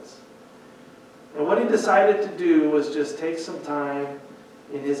Presence. And what he decided to do was just take some time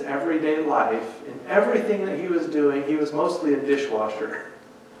in his everyday life, in everything that he was doing. He was mostly a dishwasher.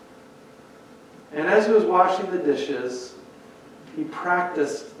 And as he was washing the dishes, he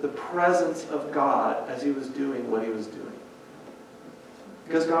practiced the presence of God as he was doing what he was doing.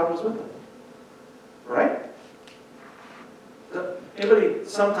 Because God was with him. Right? Anybody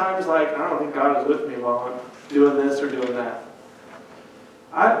sometimes like, I don't think God is with me while I'm doing this or doing that?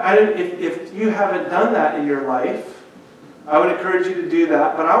 If you haven't done that in your life, I would encourage you to do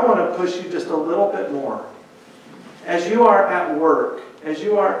that, but I want to push you just a little bit more. As you are at work, as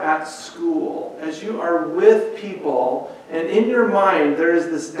you are at school, as you are with people, and in your mind there is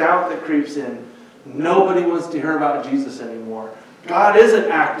this doubt that creeps in. Nobody wants to hear about Jesus anymore. God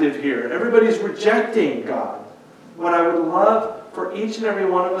isn't active here. Everybody's rejecting God. What I would love for each and every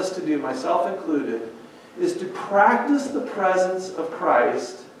one of us to do, myself included, is to practice the presence of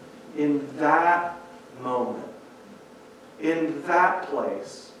Christ in that moment, in that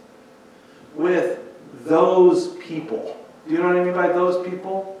place, with those people. Do you know what I mean by those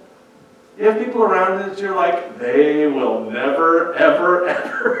people? You have people around you that you're like, they will never, ever,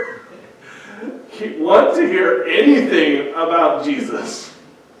 ever want to hear anything about Jesus.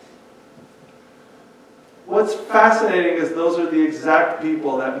 What's fascinating is those are the exact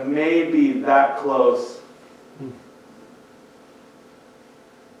people that may be that close.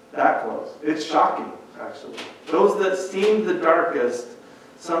 That close. It's shocking, actually. Those that seem the darkest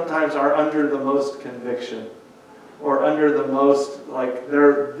sometimes are under the most conviction. Or under the most, like,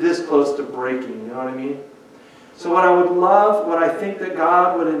 they're this close to breaking, you know what I mean? So what I would love, what I think that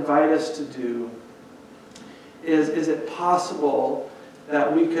God would invite us to do is it possible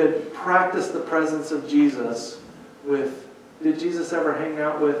that we could practice the presence of Jesus with, did Jesus ever hang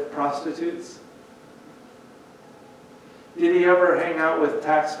out with prostitutes? Did he ever hang out with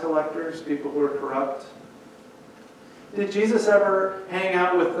tax collectors, people who were corrupt? Did Jesus ever hang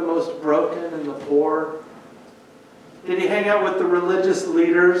out with the most broken and the poor? Did he hang out with the religious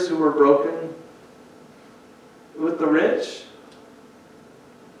leaders who were broken? With the rich?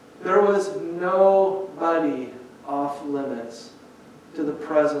 There was nobody off limits to the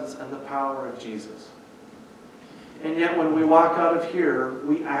presence and the power of Jesus. And yet when we walk out of here,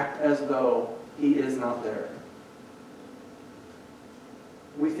 we act as though he is not there.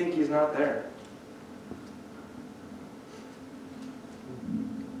 We think he's not there.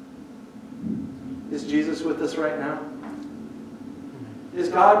 Is Jesus with us right now? Is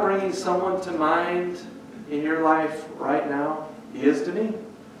God bringing someone to mind in your life right now? He is to me.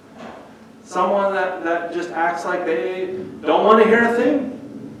 Someone that just acts like they don't want to hear a thing.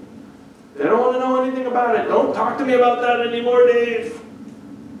 They don't want to know anything about it. Don't talk to me about that anymore, Dave.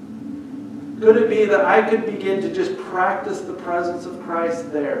 Could it be that I could begin to just practice the presence of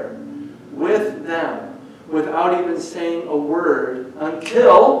Christ there with them without even saying a word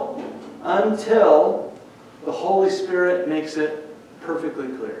until the Holy Spirit makes it perfectly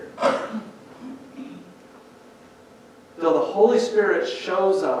clear? Till the Holy Spirit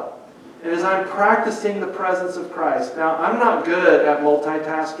shows up. And as I'm practicing the presence of Christ, now I'm not good at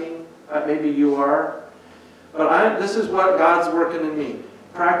multitasking, maybe you are, but this is what God's working in me.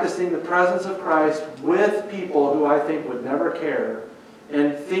 Practicing the presence of Christ with people who I think would never care,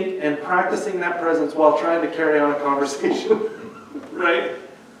 and practicing that presence while trying to carry on a conversation, right?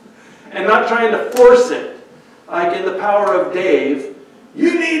 And not trying to force it, like in the Power of Dave.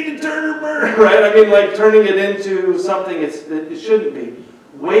 You need to turn, right? I mean, like turning it into something it shouldn't be.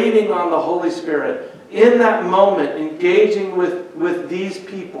 Waiting on the Holy Spirit. In that moment, engaging with these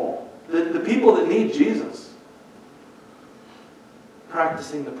people. The people that need Jesus.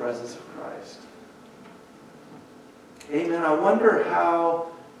 Practicing the presence of Christ. Amen. I wonder how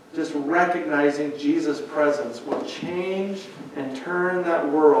just recognizing Jesus' presence will change and turn that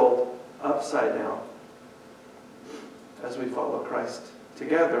world upside down as we follow Christ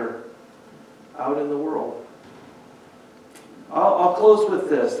together out in the world. I'll close with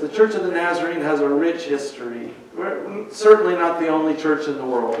this. The Church of the Nazarene has a rich history. We're certainly not the only church in the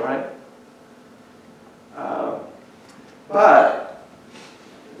world, right? But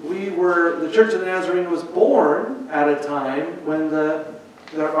the Church of the Nazarene was born at a time when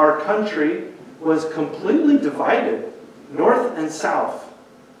our country was completely divided, north and south.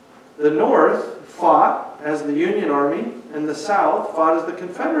 The North fought as the Union Army, and the South fought as the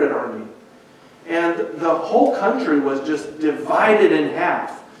Confederate Army. And the whole country was just divided in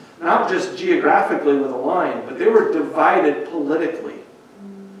half. Not just geographically with a line, but they were divided politically.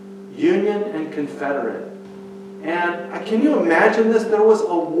 Union and Confederate. And can you imagine this? There was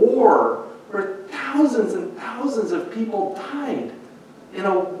a war where thousands and thousands of people died in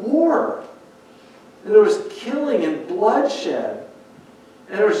a war. And there was killing and bloodshed.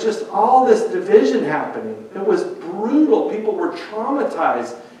 And there was just all this division happening. It was brutal. People were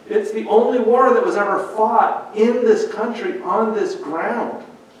traumatized. It's the only war that was ever fought in this country on this ground.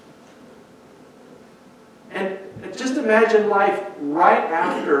 And just imagine life right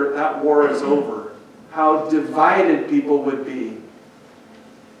after that war is over. How divided people would be.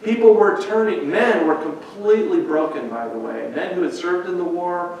 People were turning, men were completely broken, by the way. Men who had served in the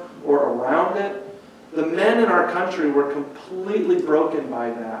war or around it. The men in our country were completely broken by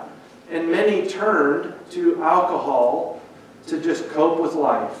that. And many turned to alcohol to just cope with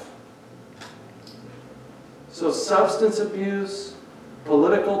life. So substance abuse,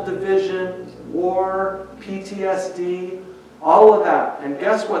 political division, war, PTSD, all of that. And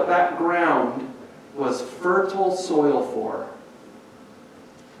guess what that ground was fertile soil for?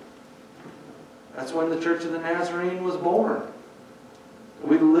 That's when the Church of the Nazarene was born.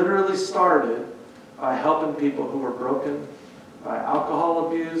 We literally started by helping people who were broken by alcohol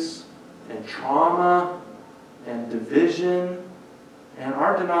abuse and trauma and division. And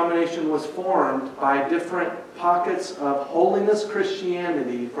our denomination was formed by different pockets of holiness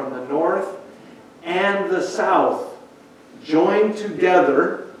Christianity from the north and the south joined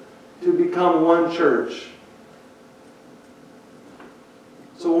together to become one church.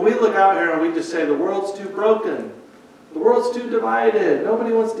 So when we look out here and we just say the world's too broken, the world's too divided,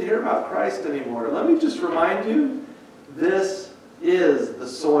 nobody wants to hear about Christ anymore, let me just remind you, this is the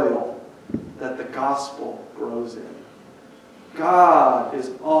soil that the gospel grows in. God is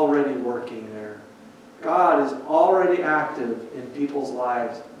already working there. God is already active in people's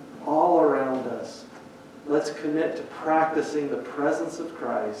lives all around us. Let's commit to practicing the presence of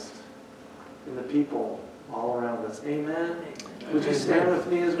Christ in the people all around us. Amen? Would you stand with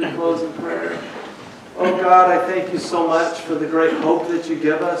me as we close in prayer? Oh God, I thank you so much for the great hope that you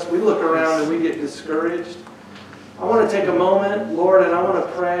give us. We look around and we get discouraged. I want to take a moment, Lord, and I want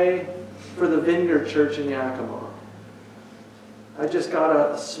to pray for the Vineyard Church in Yakima. I just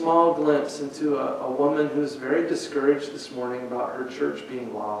got a small glimpse into a woman who's very discouraged this morning about her church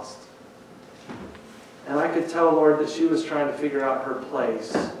being lost. And I could tell, Lord, that she was trying to figure out her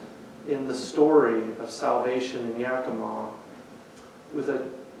place in the story of salvation in Yakima with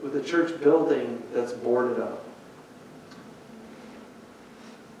a church building that's boarded up.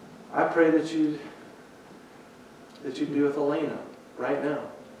 I pray that you'd be with Elena right now,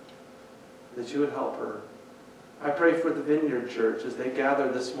 that you would help her. I pray for the Vineyard Church as they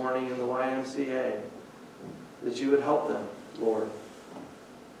gather this morning in the YMCA, that you would help them, Lord.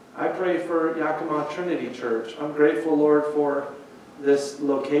 I pray for Yakima Trinity Church. I'm grateful, Lord, for this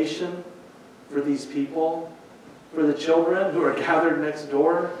location, for these people, for the children who are gathered next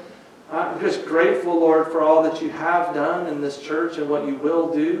door. I'm just grateful, Lord, for all that you have done in this church and what you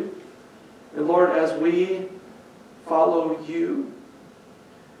will do. And Lord, as we follow you,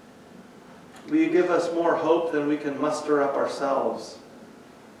 will you give us more hope than we can muster up ourselves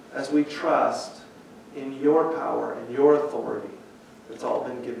as we trust in your power and your authority that's all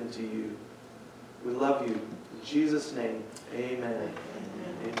been given to you. We love you. In Jesus' name, amen.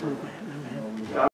 Amen.